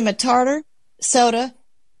 cream of tartar, soda,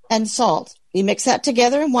 and salt. You mix that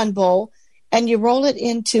together in one bowl, and you roll it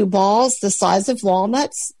into balls the size of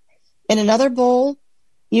walnuts. In another bowl,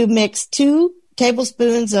 you mix 2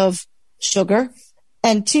 tablespoons of sugar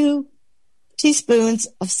and 2 teaspoons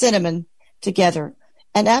of cinnamon together.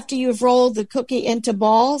 And after you've rolled the cookie into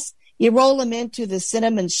balls, you roll them into the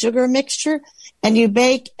cinnamon sugar mixture, and you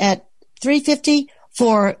bake at 350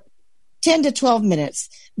 for 10 to 12 minutes.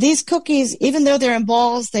 These cookies, even though they're in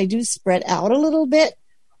balls, they do spread out a little bit.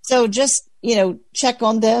 So just, check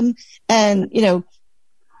on them, and,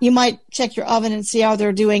 you might check your oven and see how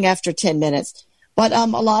they're doing after 10 minutes. But a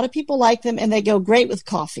lot of people like them, and they go great with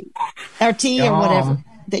coffee or tea or whatever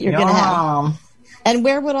that you're going to have. And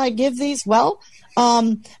where would I give these? Well,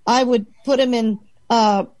 I would put them in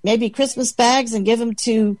maybe Christmas bags and give them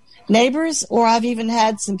to neighbors, or I've even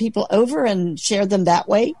had some people over and shared them that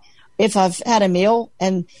way if I've had a meal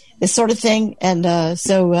and this sort of thing. And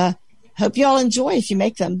so hope you all enjoy if you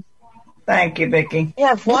make them. Thank you, Vicki. We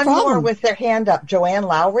have one more with their hand up. Joanne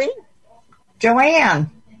Lowry.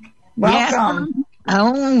 Joanne, welcome.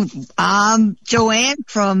 Yes. I'm Joanne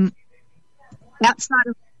from outside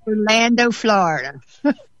of Orlando, Florida.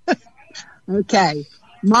 Okay.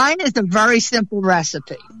 Mine is a very simple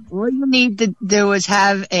recipe. All you need to do is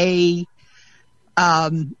have a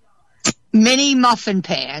mini muffin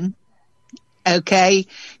pan. Okay.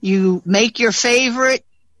 You make your favorite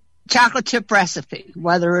chocolate chip recipe,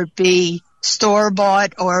 whether it be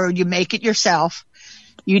store-bought or you make it yourself.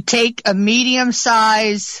 You take a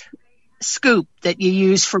medium-size scoop that you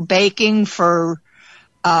use for baking for,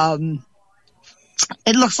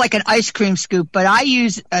 it looks like an ice cream scoop, but I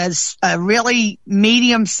use a really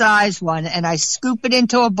medium-sized one, and I scoop it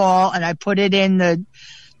into a ball and I put it in the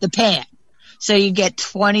pan. So you get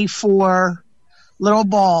 24 little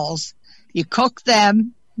balls. You cook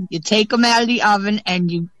them, you take them out of the oven,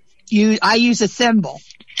 and I use a thimble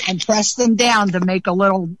and press them down to make a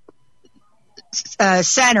little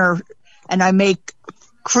center, and I make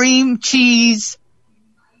cream cheesecake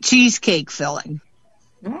filling.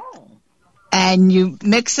 Oh. And you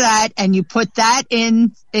mix that, and you put that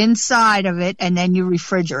inside of it, and then you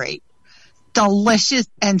refrigerate. Delicious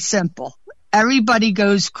and simple. Everybody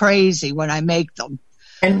goes crazy when I make them.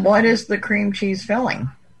 And what is the cream cheese filling?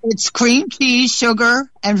 It's cream cheese, sugar,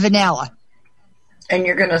 and vanilla. And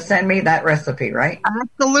you're going to send me that recipe, right?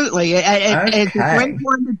 Absolutely. It's a great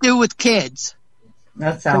one to do with kids.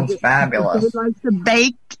 That sounds fabulous. If they like to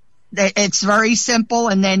bake, it's very simple,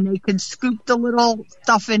 and then they can scoop the little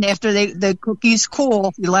stuff in after the cookies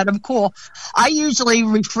cool. You let them cool. I usually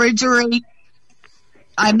refrigerate.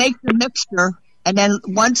 I make the mixture, and then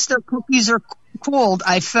once the cookies are cooled,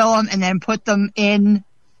 I fill them and then put them in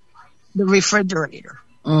the refrigerator.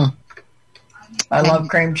 I love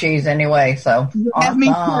cream cheese anyway, so awesome. Me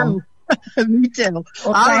too. Me too.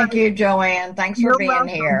 Well, thank you, Joanne. Thanks for being welcome.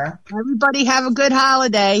 here. Everybody have a good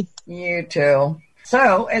holiday. You too.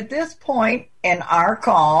 So at this point in our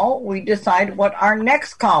call, we decide what our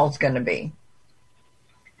next call is going to be.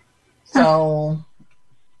 So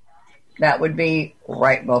that would be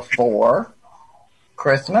right before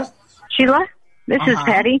Christmas. Sheila, this is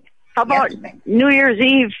Patty. How about New Year's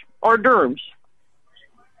Eve hors d'oeuvres?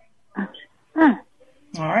 All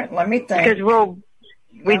right, let me think. Because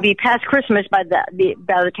we'd be past Christmas by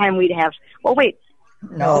the time we'd have. Oh wait,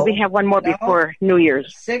 no, we have one more before New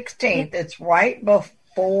Year's. 16th. It's right before.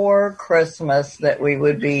 before Christmas that we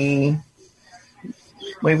would be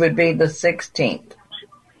the 16th.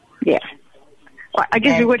 Yeah. Well, I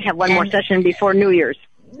guess we would have one more session before New Year's.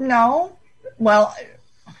 No. Well,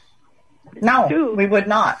 no, we would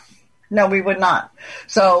not. No, we would not.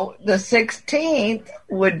 So the 16th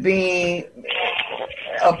would be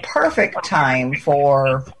a perfect time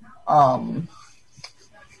for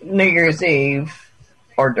New Year's Eve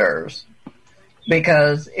hors d'oeuvres,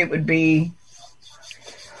 because it would be,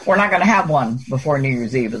 we're not going to have one before New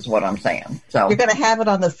Year's Eve is what I'm saying. So you're going to have it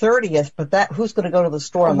on the 30th, but who's going to go to the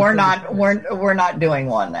store on the 30th? We're not doing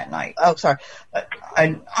one that night. Oh, sorry.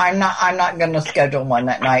 I'm not going to schedule one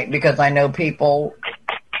that night because I know people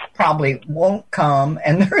probably won't come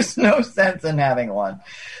and there's no sense in having one.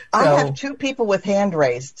 So, I have two people with hand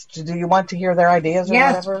raised. Do you want to hear their ideas or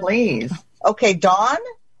yes, whatever? Please. Okay, Dawn?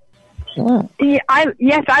 Yeah,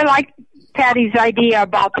 I like Patty's idea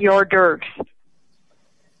about the hors d'oeuvres.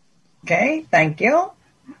 Okay, thank you. All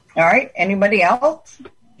right, anybody else?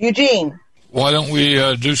 Eugene? Why don't we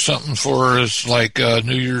do something for us like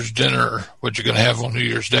New Year's dinner, what you're going to have on New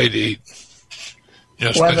Year's Day to eat? You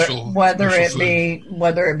know, whether it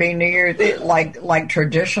be New Year's, like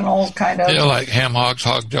traditional kind of. Yeah, like ham hocks,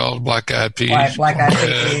 hog jaws, black-eyed peas. Black-eyed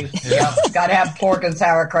peas. Yeah, got to have pork and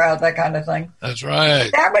sauerkraut, that kind of thing. That's right.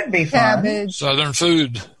 That would be fun. Cabbage. Southern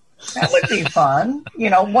food. That would be fun. You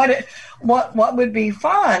know what would be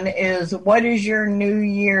fun is, what is your New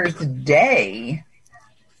Year's Day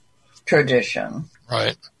tradition?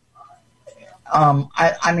 Right.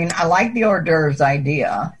 I mean, I like the hors d'oeuvres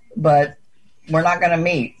idea, but we're not going to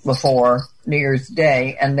meet before New Year's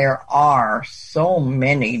Day, and there are so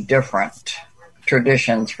many different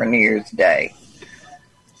traditions for New Year's Day.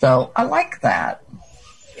 So I like that.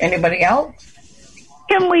 Anybody else?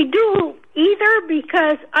 Can we do either?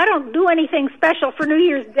 Because I don't do anything special for New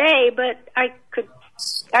Year's Day, but I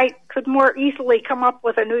could more easily come up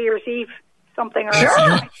with a New Year's Eve something or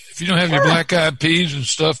other. If you don't have your black-eyed peas and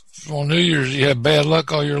stuff on New Year's, you have bad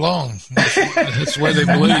luck all year long. That's the way they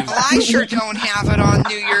believe. Well, I sure don't have it on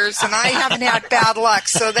New Year's, and I haven't had bad luck,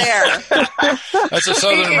 so there. That's a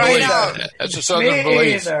Southern belief. That's a Southern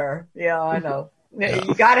belief. Either. Yeah, I know. Yeah.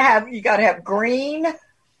 You gotta have green,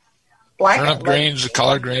 black, turnip greens,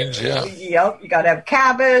 collard greens. Yeah. Yep. You gotta have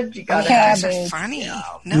cabbage. You gotta have cabbage. Funny.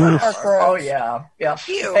 No. Oh yeah. Yeah.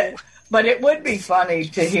 Ew. But it would be funny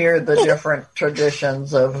to hear the different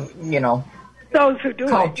traditions of, those who do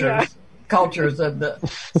cultures of the.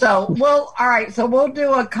 So all right. So we'll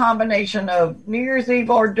do a combination of New Year's Eve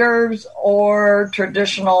hors d'oeuvres or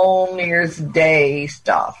traditional New Year's Day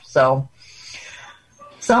stuff. So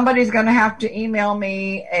somebody's going to have to email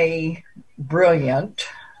me a brilliant.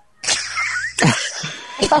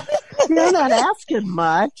 You're not asking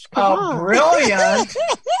much. A brilliant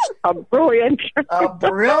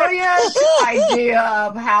idea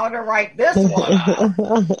of how to write this one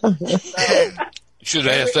up. You should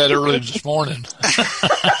have asked that early this morning.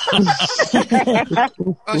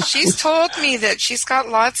 Well, she's told me that she's got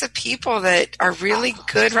lots of people that are really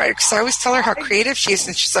good writers. Because I always tell her how creative she is,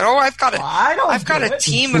 and she said, "Oh, I've got a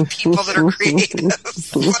team of people that are creative."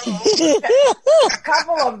 A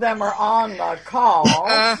couple of them are on the call.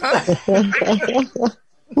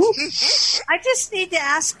 I just need to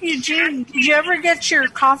ask you, Gene, did you ever get your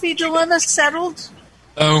coffee dilemma settled?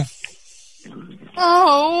 Oh.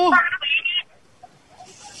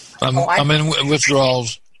 I'm in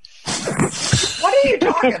withdrawals. What are you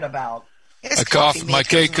talking about? My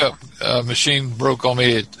K-Cup machine broke on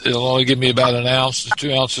me. It'll only give me about an ounce to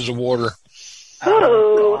 2 ounces of water.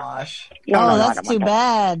 Oh, gosh. Oh, that's too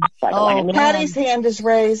bad. Oh, Patty's hand is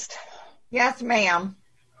raised. Yes, ma'am.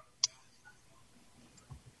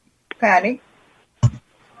 Patty?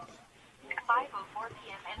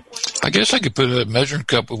 I guess I could put a measuring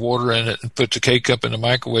cup of water in it and put the K-Cup in the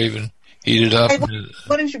microwave and heat it up. Hey,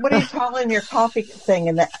 what are you calling your coffee thing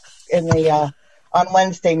in the on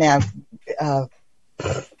Wednesday now,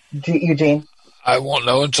 Eugene? I won't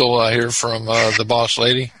know until I hear from the boss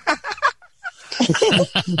lady.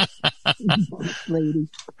 Lady.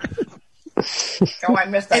 Oh, I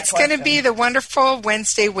missed that. It's going to be the wonderful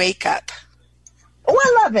Wednesday wake up. Oh,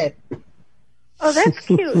 I love it. Oh, that's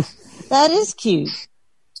cute. That is cute.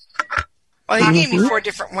 Well, he gave me 4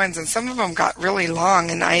 different ones, and some of them got really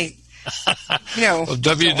long, and I, Well,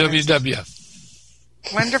 www.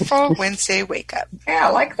 Wonderful Wednesday wake up. Yeah,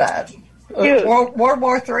 I like that. World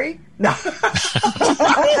War III? No.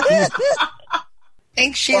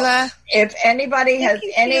 Thanks, Sheila. Well, if anybody has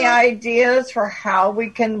any ideas for how we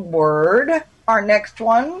can word our next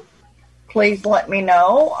one, please let me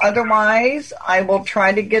know. Otherwise, I will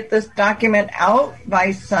try to get this document out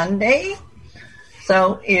by Sunday.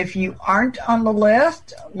 So if you aren't on the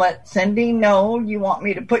list, let Cindy know you want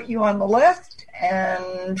me to put you on the list,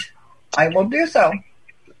 and I will do so.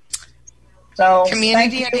 So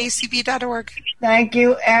community@acb.org. Thank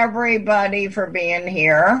you, everybody, for being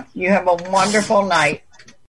here. You have a wonderful night.